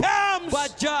 when he comes,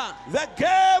 the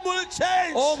game will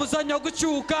change.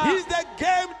 He's the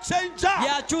game changer.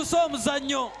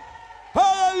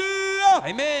 Hallelujah.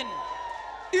 Amen.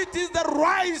 It is the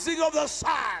rising of the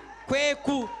sun.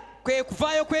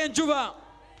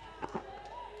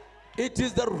 It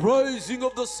is the rising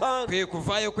of the sun.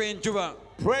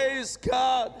 Praise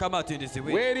God.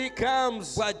 When he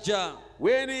comes,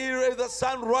 when the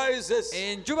sun rises,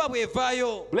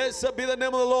 blessed be the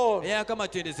name of the Lord.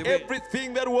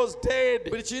 Everything that was dead,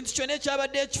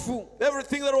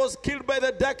 everything that was killed by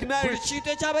the dark night is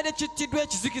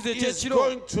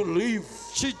going to live.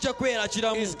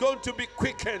 Is going to be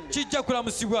quickened.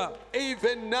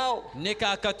 Even now,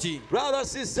 brother,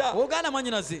 sister,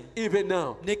 even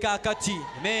now.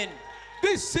 Amen.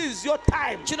 This is your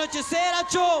time.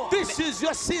 This is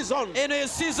your season.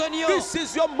 This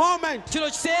is your moment.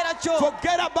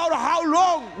 Forget about how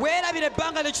long you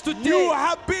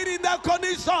have been in that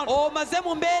condition.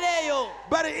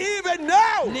 But even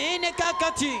now,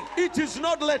 it is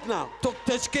not late now.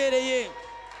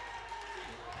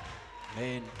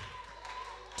 Amen.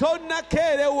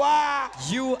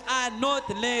 You are not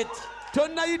late.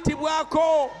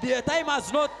 The time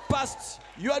has not passed.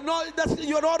 You are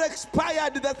not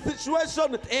expired. The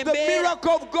situation, the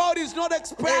miracle of God is not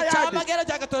expired.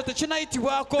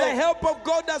 The help of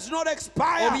God does not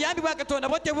expire.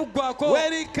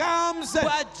 When He comes,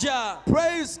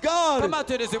 praise God,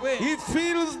 He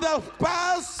fills the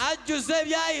past,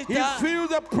 He fills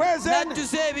the present,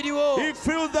 He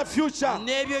fills the future.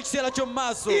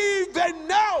 Even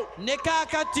now,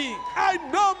 I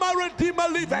know my Redeemer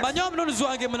liveth.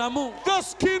 The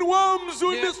skin worms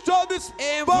will destroy this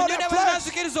body flesh.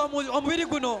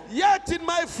 Yet in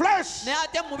my flesh,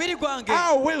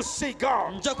 I will see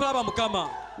God.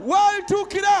 Why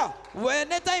took it up?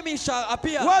 Anytime He shall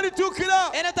appear. Why took it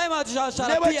up? Anytime He shall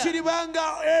appear.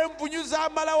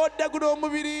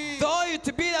 Though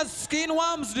it be that skin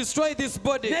worms destroy this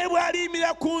body, by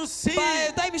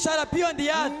the time He shall appear on the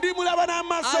earth,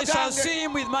 I shall see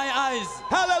Him with my eyes.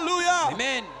 Hallelujah.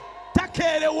 Amen.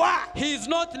 He is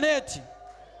not late.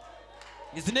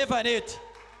 He's never late.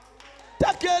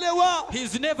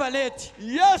 He's never late.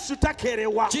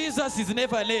 Jesus is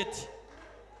never late.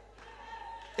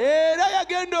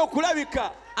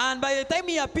 And by the time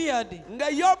He appeared,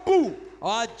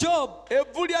 Job,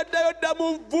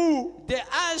 the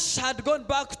ash had gone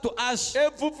back to ash.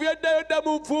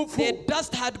 The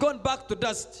dust had gone back to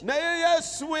dust.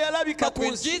 But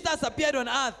when Jesus appeared on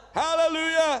earth,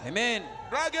 hallelujah, amen,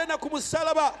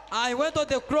 I went on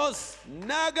the cross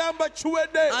and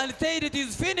said it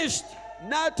is finished.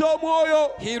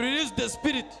 He released the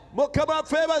spirit.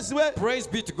 Praise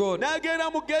be to God. He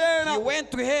went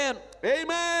to hell.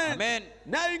 Amen. Amen.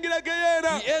 He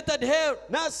He entered hell.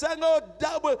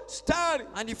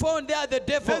 And he found there the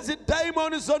devil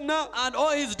and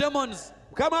all his demons.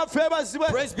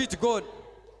 Praise be to God.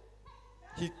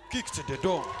 He kicked the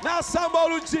door.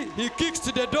 He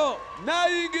kicked the door.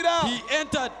 He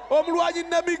entered.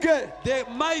 The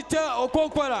mighty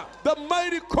conqueror. The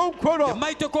mighty conqueror. The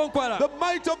mighty conqueror. The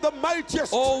might of the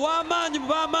mightiest.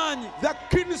 The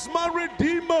kinsman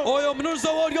redeemer.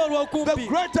 The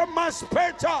greater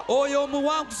maspector. The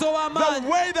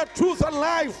way, the truth, and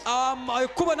life. The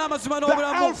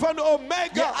Alpha and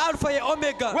Omega.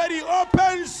 When He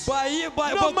opens,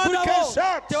 no man can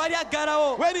shut.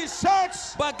 When He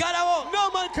shuts,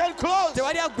 no man can close.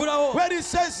 When He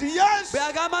says yes,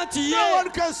 no one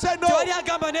can say no.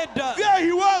 There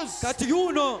He was.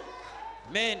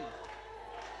 Amen.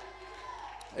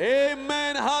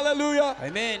 Amen. Hallelujah.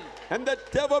 Amen. And the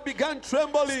devil began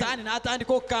trembling.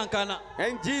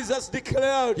 And Jesus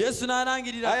declared,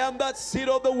 I am that seed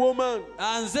of the woman.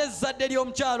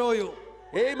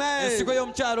 Amen.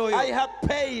 I have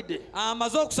paid the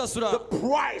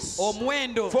price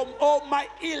from all my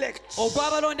elect.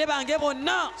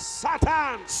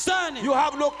 Satan, you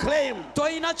have no claim.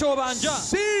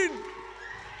 Sin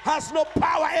has no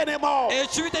power anymore.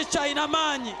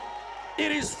 It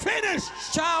is finished.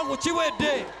 Amen.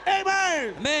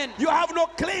 Amen. You have no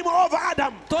claim over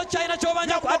Adam. You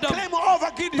have no claim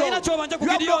over Gideon. You have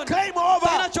no claim over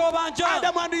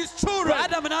Adam and his children. I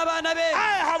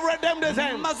have redeemed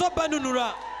them.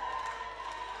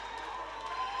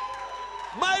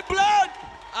 My blood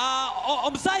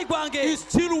is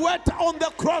still wet on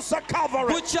the cross of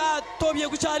Calvary. Put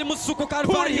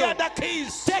here the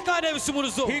keys. He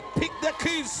picked the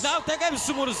keys.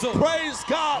 Praise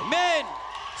God. Amen.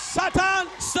 Satan,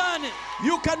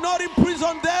 you cannot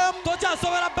imprison them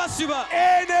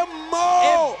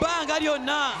anymore.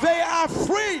 They are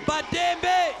free.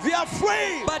 They are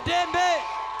free.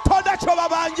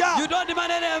 You don't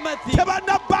demand anything. You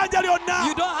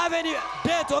don't have any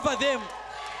debt over them.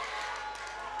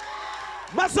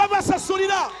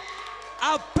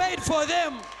 I've paid for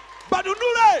them.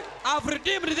 I've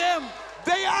redeemed them.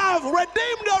 They have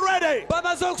redeemed already.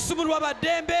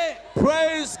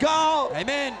 Praise God.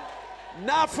 Amen.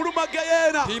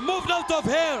 He moved out of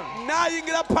hell.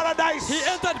 Paradise. He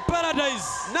entered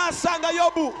paradise.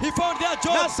 He found their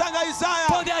Job.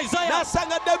 Found their Isaiah.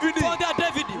 Found their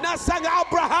David.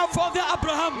 Abraham. Found their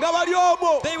Abraham.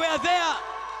 They were there.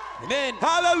 Amen.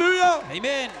 Hallelujah.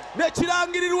 Amen.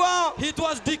 It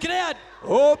was declared,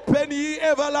 open ye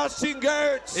everlasting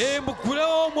gates, and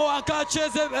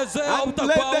let the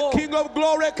King of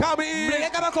Glory come in.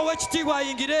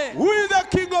 Who is the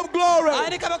King of Glory?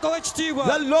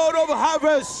 The Lord of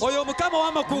harvest.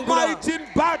 Might in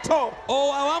battle.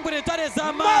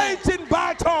 Might in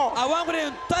battle.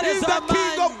 Is the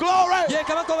King of Glory.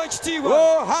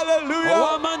 Oh,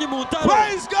 hallelujah.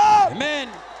 Praise God. Amen.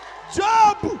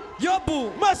 Job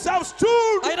Yobu must have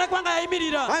stood aina kwanga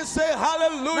yayimirira and say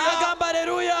hallelujah. n'agamba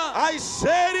haleluya. I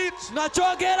said it.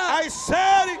 Nakyogera. I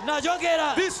said it.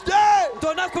 Nakyogera. This day.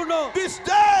 Olunaku luno. This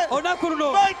day. Olunaku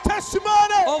luno. My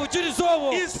testimony obujulizi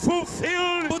obwo is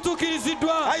fulfilled.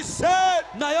 butuukiriziddwa. I said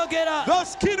nayogera.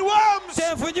 those skinworms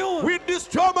kyenfunyu will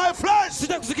destroy my flesh.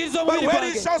 sijja kusikiriza But omubiri when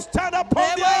he gwange. shall stand upon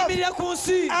naye the earth, bw'ayimirira ku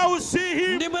nsi I will see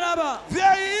him. ndimulaba.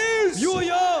 There he is.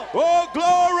 yuuyo. Oh,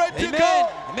 glory to Amen. God.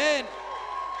 Amen.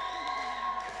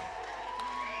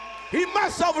 He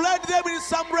must have led them in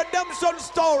some redemption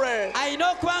story,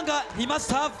 ayina okwanga he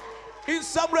must have in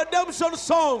some redemption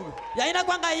song. yalina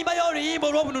kwanga ayimbayo oluyimba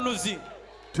olw'obununuzi.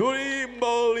 Tulimba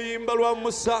oluyimba lwa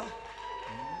Musa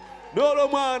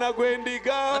n'olw'omwana gw'endiga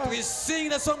That we sing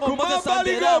the song of ku Moses and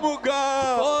mabbali the Lamb.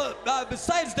 g'omugga.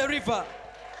 Besides the river,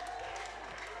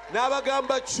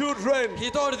 N'abagamba children, he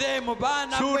told them,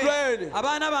 abaana Children.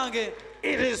 bange,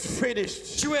 it is finished.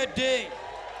 kiwedde,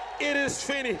 It is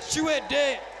finished.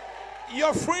 kiwedde,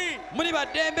 You're free. muli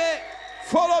baddembe,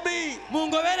 Follow me.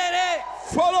 mungoberere,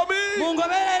 Follow me.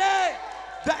 mungoberere,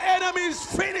 The enemy is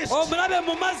finished. omulabe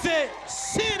mumaze,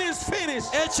 Sin is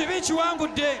finished. ekibi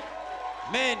kiwangudde.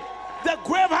 Amen. The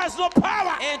grave has no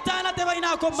power. Entaana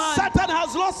tebalinaako maanyi. Satan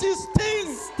has lost his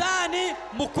sting. Sitaani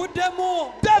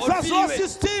mukuddemu, Death has lost ofiiriwe.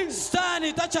 his sting.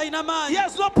 Sitaani takyalina He maanyi,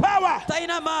 has no power.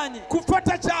 talina maanyi. Kufa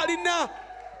takyalina.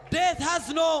 Death has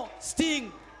no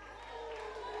sting.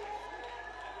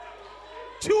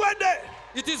 Kiwedde.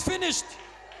 It is finished.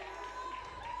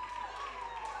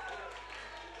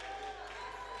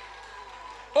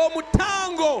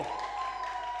 Omutango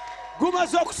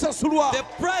gumaze okusasulwa. The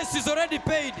price is already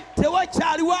paid.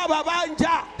 Tewakyaliwo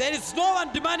ababanja. There is no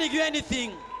one demanding you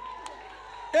anything.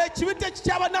 Ekibi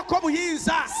tekikyabanako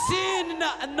buyinza. Sin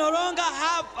no longer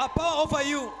have a power over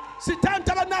you. Sitaani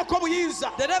tabanako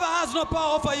buyinza. The devil has no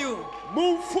power over you.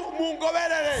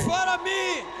 Mungoberere. Follow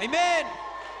me. Amen.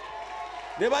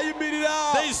 Ne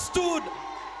bayimirira. They stood.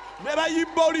 Ne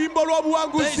bayimba oluyimba They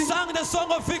olw'obuwanguzi. sang the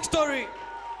song of victory.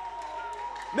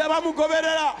 Ne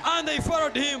bamugoberera. And they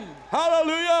followed him.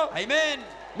 Hallelujah. Amen.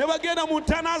 Ne bagenda mu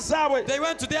ntaana zaabwe. They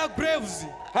went to their graves.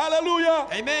 Hallelujah.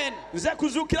 Amen. Nze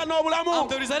kuzuukira And n'obulamu.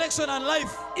 the resurrection and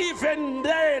life. Even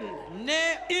then,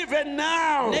 Ne even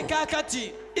now, ne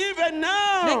kakati. even Ne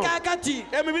now, kakati.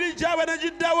 emibiri gyabwe ne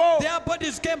giddawo. Their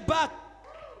bodies came back.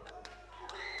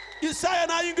 Isaaya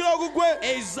n'ayingira ogugwe.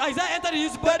 Isaiah entered in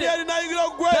his body. Danyeri n'ayingira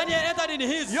ogugwe. Daniel entered in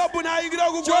his. Yobu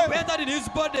n'ayingira Job ogugwe. entered in his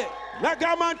body.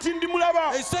 N'agamba nti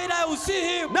ndimulaba. He said, I will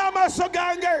see him N'amaaso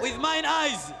gange. with mine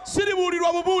eyes.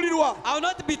 Siribuulirwa bubuulirwa. I will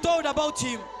not be told about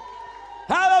him.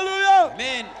 Hallelujah.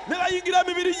 Amen. Ne bayingira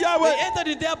emibiri They gyabwe. entered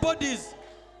in their bodies.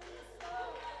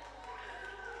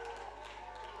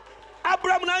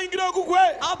 Aburahamu n'ayingira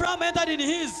ogugwe. Abraham entered in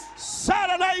his.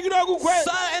 Saara n'ayingira ogugwe.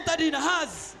 Sarah entered in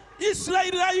hers.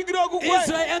 Isirayiri n'ayingira ogugwe.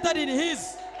 Israel entered in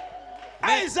his.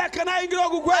 Isaac n'ayingira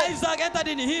ogugwe. Isaac entered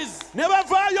in his. Ne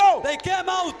bavaayo. They came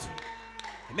out.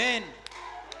 Amen.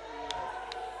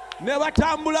 Ne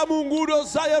batambula mu nguudo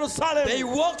za They Yerusaalemi.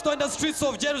 walked on the streets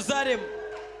of Jerusalem.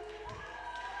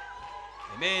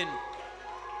 Amen.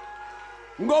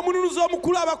 Ng'omununuzi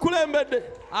omukulu abakulembedde.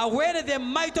 And when the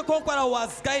mighty conqueror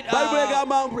was Bayibuli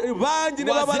egamba bangi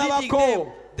ne was leading them,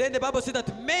 babalabako. then the Bible said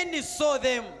that many saw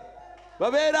them.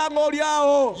 Babeera ng'oli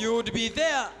awo. You would be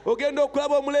there. Ogenda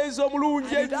okulaba omulenzi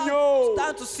omulungi And you ennyo.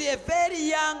 stand to see a very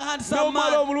young, handsome N'omuwala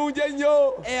man, omulungi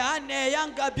ennyo. a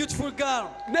young, beautiful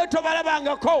girl Ne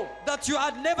tobalabangako. that you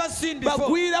had never seen before.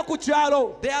 Bagwira ku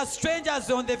kyalo. They are strangers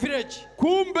on the village.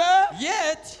 Kumbe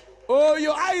Yet,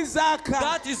 oyo Isaac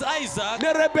that is Isaac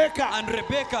ne Rebeka. and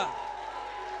Rebecca.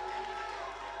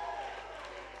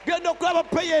 Genda okulaba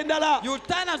peya endala. You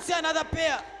turn and see another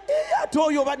pair. Ate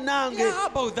oyo bannange. Yeah, how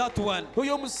about that one?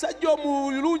 Oyo omusajja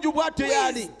omulungi bw'atyo Who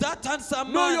yaani. is that handsome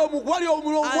N'oyo man?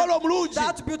 omuwala And omulungi.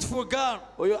 that beautiful girl.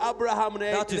 Oyo Abraham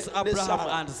ne That is ne Abraham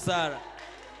Sarah. and Sarah.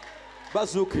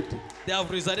 Bazuukidde. They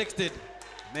have resurrected.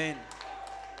 Amen.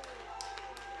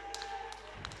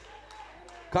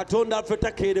 Katonda affe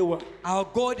takeerewa. Our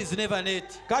God is never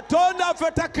late. Katonda affe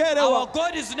Our takeerewa.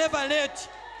 God is never late.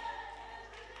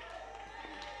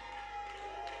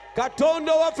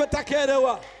 Katonda waffe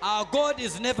takeerewa. Our God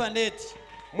is never late.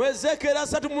 Mu Ezekiel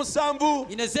 37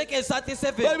 In Ezekiel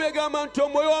 37, Bayibuli egamba nti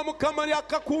omwoyo wa Mukama the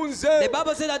yakakunze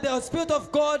Bible said that the Spirit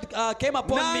of God came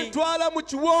upon me n'antwala mu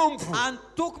kiwonvu and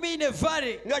took me in a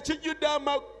valley nga kijjudde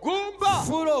amagumba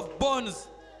full of bones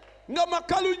nga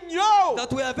makalu nnyo.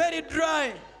 that were very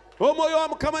dry. Omwoyo wa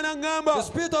Mukama The n'aŋŋamba,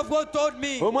 Spirit of God told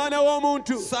me, omwana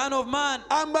w'omuntu, Son of man,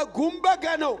 amagumba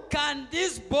gano can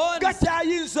these bones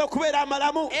gakyayinza okubeera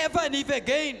amalamu? ever live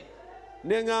again?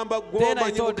 Then I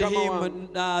told him,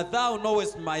 thou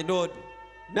knowest my Lord.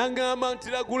 Then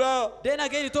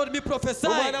again he told me, prophesy.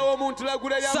 Son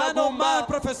of man,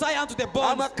 prophesy unto the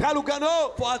bones.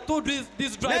 For unto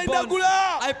these dry bones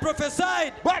I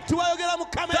prophesied. Thus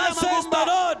says the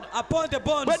Lord upon the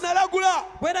bones.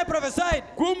 When I prophesied,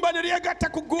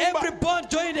 every bone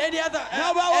joined any other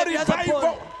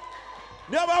bone.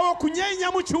 I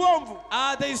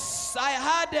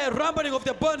had a rumbling of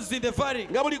the bones in the valley.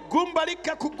 Every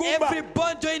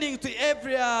bone joining to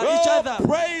each other.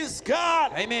 Praise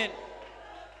God. Amen.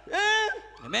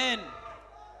 Amen.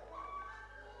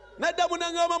 Then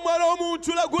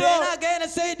again I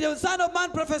said, the Son of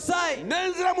Man prophesy. I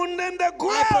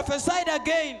prophesied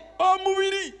again.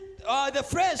 The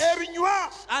flesh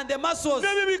and the muscles,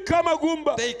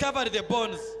 they covered the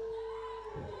bones.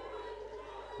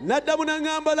 Then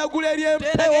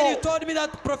again you told me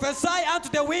that prophesy unto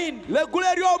the wind.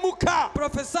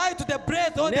 Prophesy to the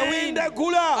breath on the wind.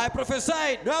 I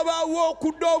prophesied. Then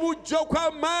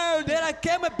I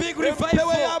came a big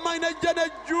revival. A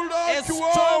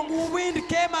strong wind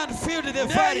came and filled the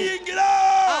valley.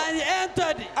 And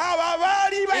entered in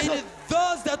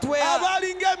those that were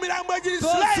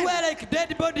like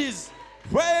dead bodies.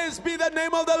 Praise be the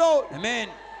name of the Lord. Amen.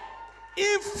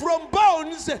 If from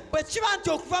bones, now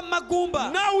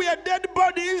we are dead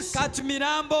bodies,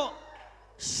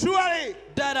 surely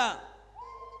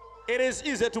it is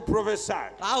easy to prophesy.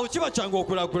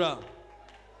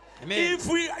 If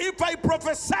I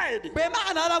prophesied when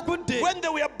they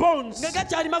were bones, now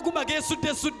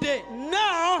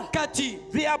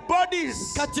their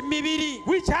bodies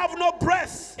which have no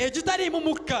breath,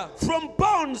 from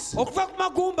bones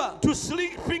to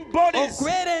sleeping bodies,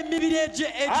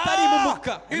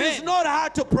 it is not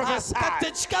hard to prophesy. He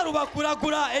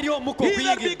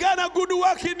that began a good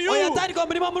work in you,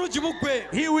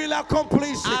 he will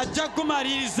accomplish it.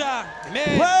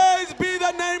 Praise be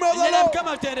the name of the Lord.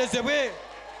 Where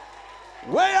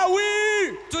are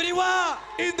we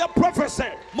in the prophecy?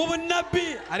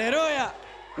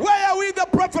 Where are we in the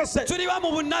prophecy?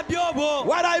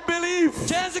 What I believe,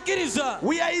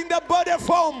 we are in the body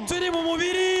form.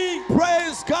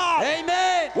 Praise God.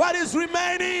 Amen. What is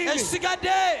remaining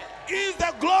is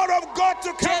the glory of God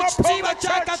to come upon the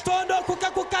church.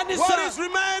 What is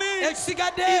remaining is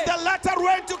the latter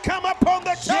rain to come upon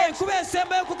the church.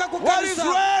 What is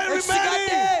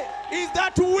remaining is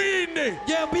that wind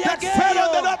that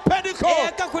fell on the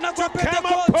Pentecost to come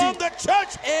upon the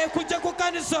church.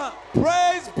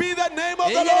 Praise be the name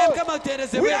of the Lord.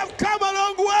 We have come a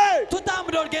long way.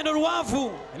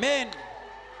 Amen.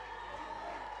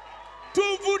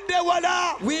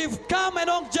 We've come a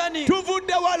long journey.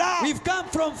 We've come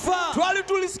from far.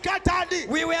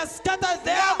 We were scattered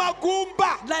there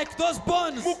like those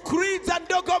bones. In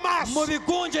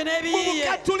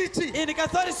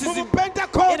Catholicism, in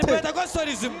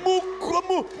Pentecostalism,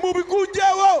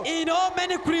 in all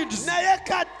many creeds.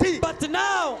 But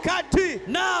now,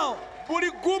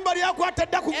 every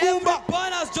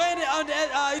bone has joined on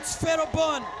its fellow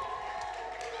bone.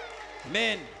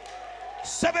 Amen.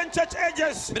 7 church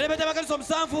ages,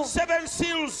 7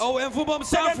 seals,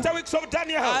 70 weeks of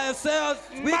Daniel, marriage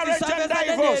and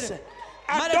divorce,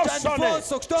 adoption,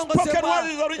 spoken word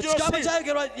is original sin,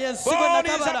 bone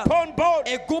is upon bone,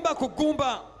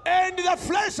 and the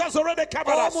flesh has already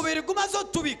covered us.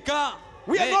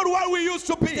 We are not where we used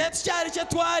to be. We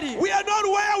are not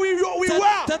where we were.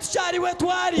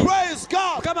 Praise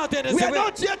God. We are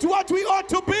not yet what we ought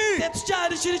to be.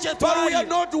 But we are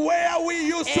not where we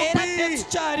used to be.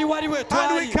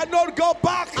 And we cannot go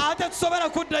back.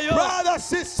 Brother,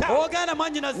 sister,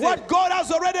 what God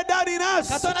has already done in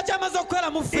us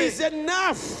is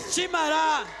enough.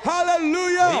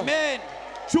 Hallelujah. Amen.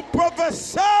 To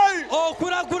prophesy.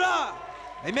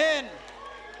 Amen.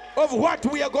 Of what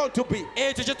we are going to be.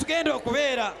 Let the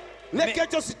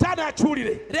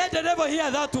devil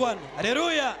hear that one.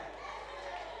 Hallelujah.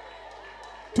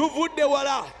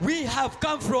 We have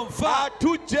come from far.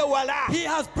 He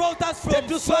has brought us from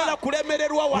far.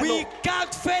 We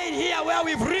can't fail here where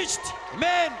we've reached.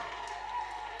 Amen.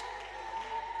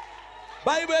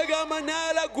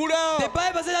 The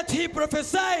Bible says that he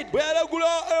prophesied. When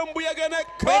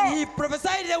he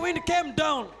prophesied, the wind came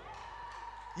down.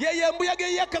 It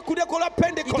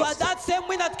was that same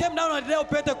wind that came down on the day of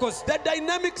Pentecost. The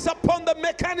dynamics upon the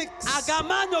mechanics.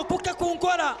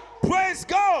 Praise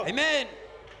God. Amen.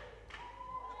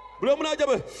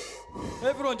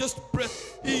 Everyone just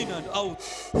breath in and out,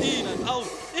 in and out,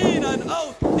 in and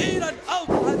out, in and out.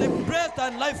 And the breath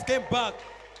and life came back.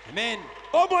 Amen.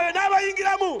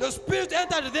 The Spirit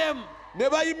entered them. They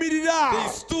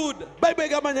stood.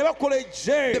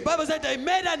 The Bible said they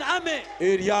made an army.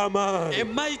 A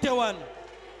mighty one.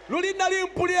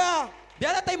 The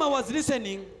other time I was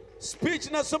listening,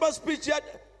 speech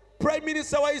at Prime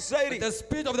Minister of Israel. The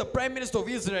speech of the Prime Minister of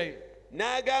Israel. He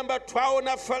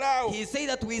said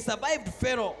that we survived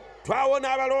Pharaoh.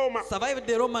 Survived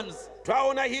the Romans. We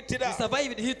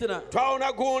survived Hitler.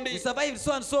 We survived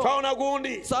so and so.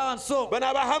 So and so.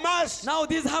 Now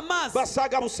these Hamas,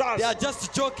 they are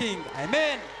just joking.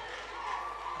 Amen.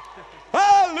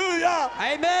 Hallelujah.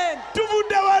 Amen.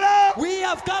 We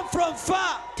have come from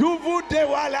far. We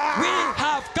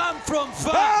have come from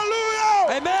far.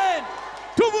 Hallelujah. Amen.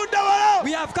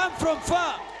 We have come from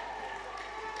far.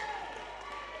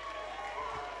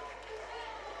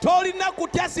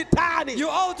 You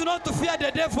ought not to fear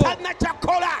the devil. There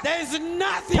is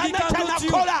nothing he can do to you.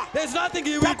 There is nothing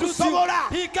he will do to you.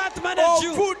 He can't manage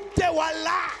you.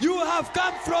 You have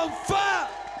come from far.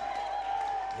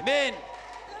 Amen.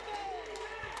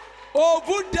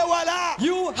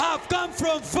 You have come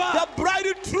from far. The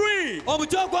bride tree.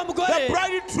 The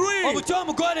bride tree.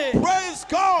 Praise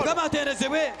God.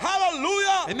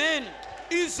 Hallelujah. Amen.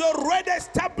 Is already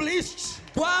established.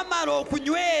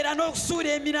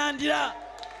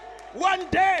 One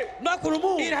day,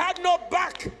 it had no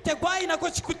back,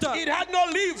 it had no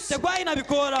leaves, it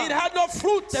had no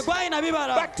fruits. But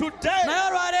today,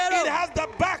 it has the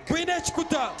back.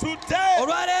 Today,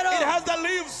 it has the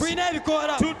leaves. Today,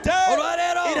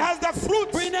 it has the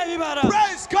fruits.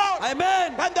 Praise God.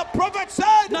 Amen. And the prophet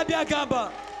said,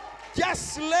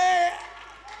 just lay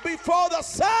before the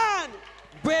sun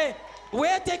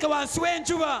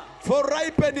for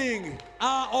ripening.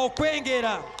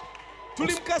 We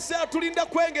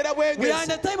are in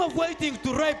the time of waiting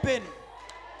to ripen.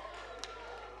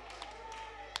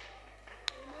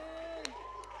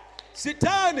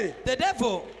 The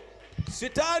devil.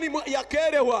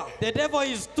 The devil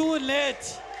is too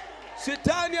late. The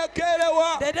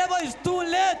devil is too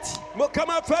late.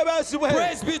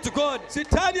 Praise be to God. The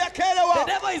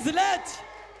devil is late.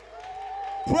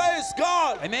 Praise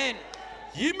God. Amen.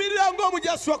 Stand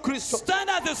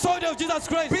as the soldier of Jesus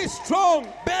Christ. Be strong.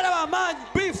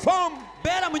 Be firm.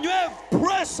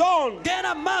 Press on.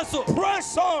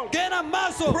 Press on.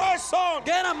 Press on.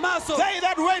 They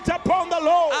that wait upon the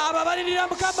Lord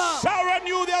shall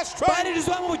renew their strength. They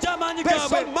shall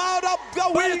mount up the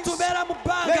wings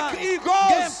like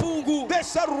eagles. They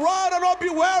shall run and not be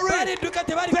weary. They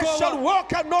shall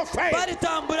walk and not faint.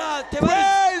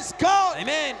 Praise God.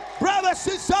 Amen. Brother,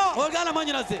 sister,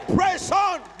 press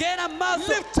on.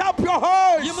 Lift up your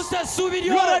hearts. Your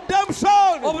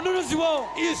redemption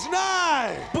is nigh.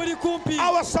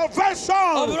 Our salvation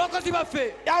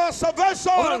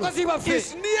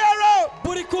is nearer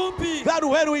than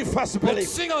when we first believed.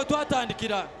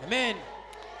 Amen.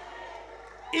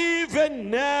 Even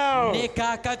now.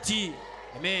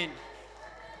 Amen.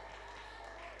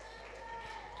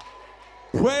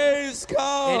 Praise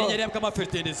God.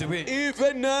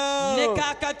 Even now.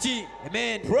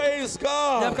 Amen. Praise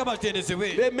God.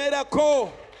 The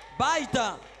miracle.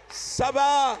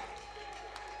 Saba.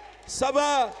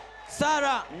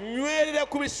 Sarah,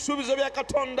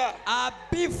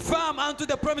 be firm unto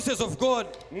the promises of God.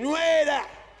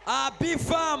 Be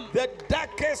firm. The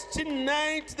darkest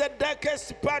night, the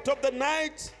darkest part of the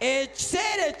night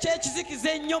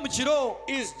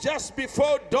is just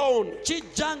before dawn.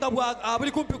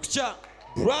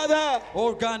 Brother,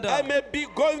 I may be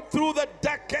going through the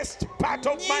darkest part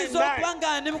of my life,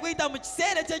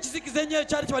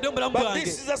 but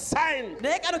this is a sign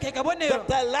that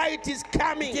the light is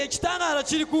coming.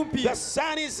 The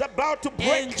sun is about to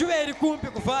break,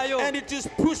 and it is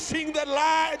pushing the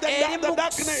light, the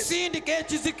darkness,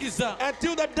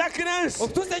 until the darkness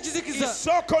is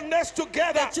so condensed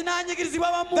together.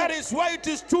 That is why it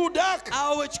is too dark.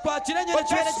 But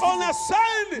that's only a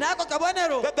sign that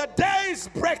the day is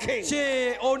breaking.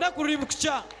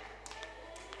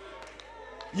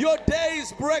 Your day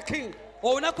is breaking.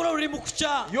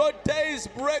 Your day is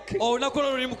breaking.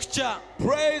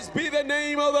 Praise be the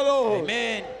name of the Lord.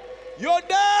 Amen. Your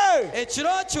day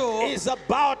is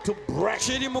about to break.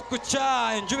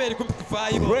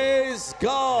 Praise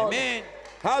God. Amen.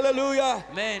 Hallelujah.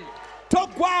 Amen.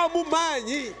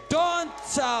 Don't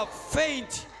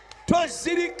faint.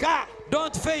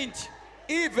 Don't faint.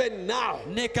 Even now.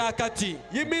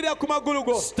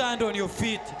 Stand on your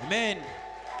feet. Amen.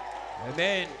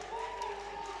 Amen.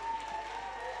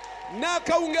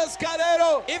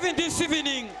 Even this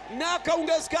evening,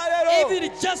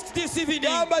 even just this evening,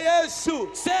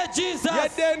 say Jesus, thou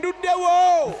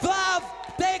have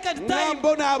taken time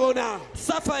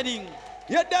suffering.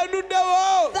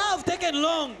 Thou have taken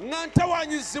long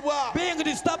being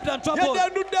disturbed and troubled.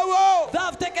 Thou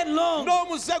have taken long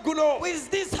with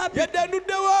this habit. Thou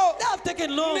have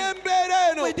taken long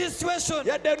with this situation.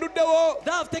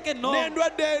 Thou have taken long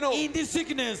in this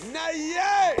sickness.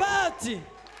 But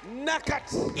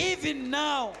even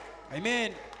now,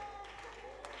 amen.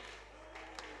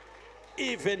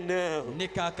 Even now.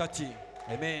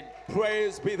 Amen.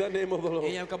 Praise be the name of the Lord.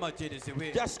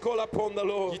 Just call upon the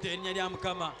Lord.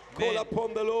 Call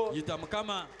upon the Lord.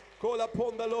 Call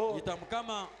upon the Lord.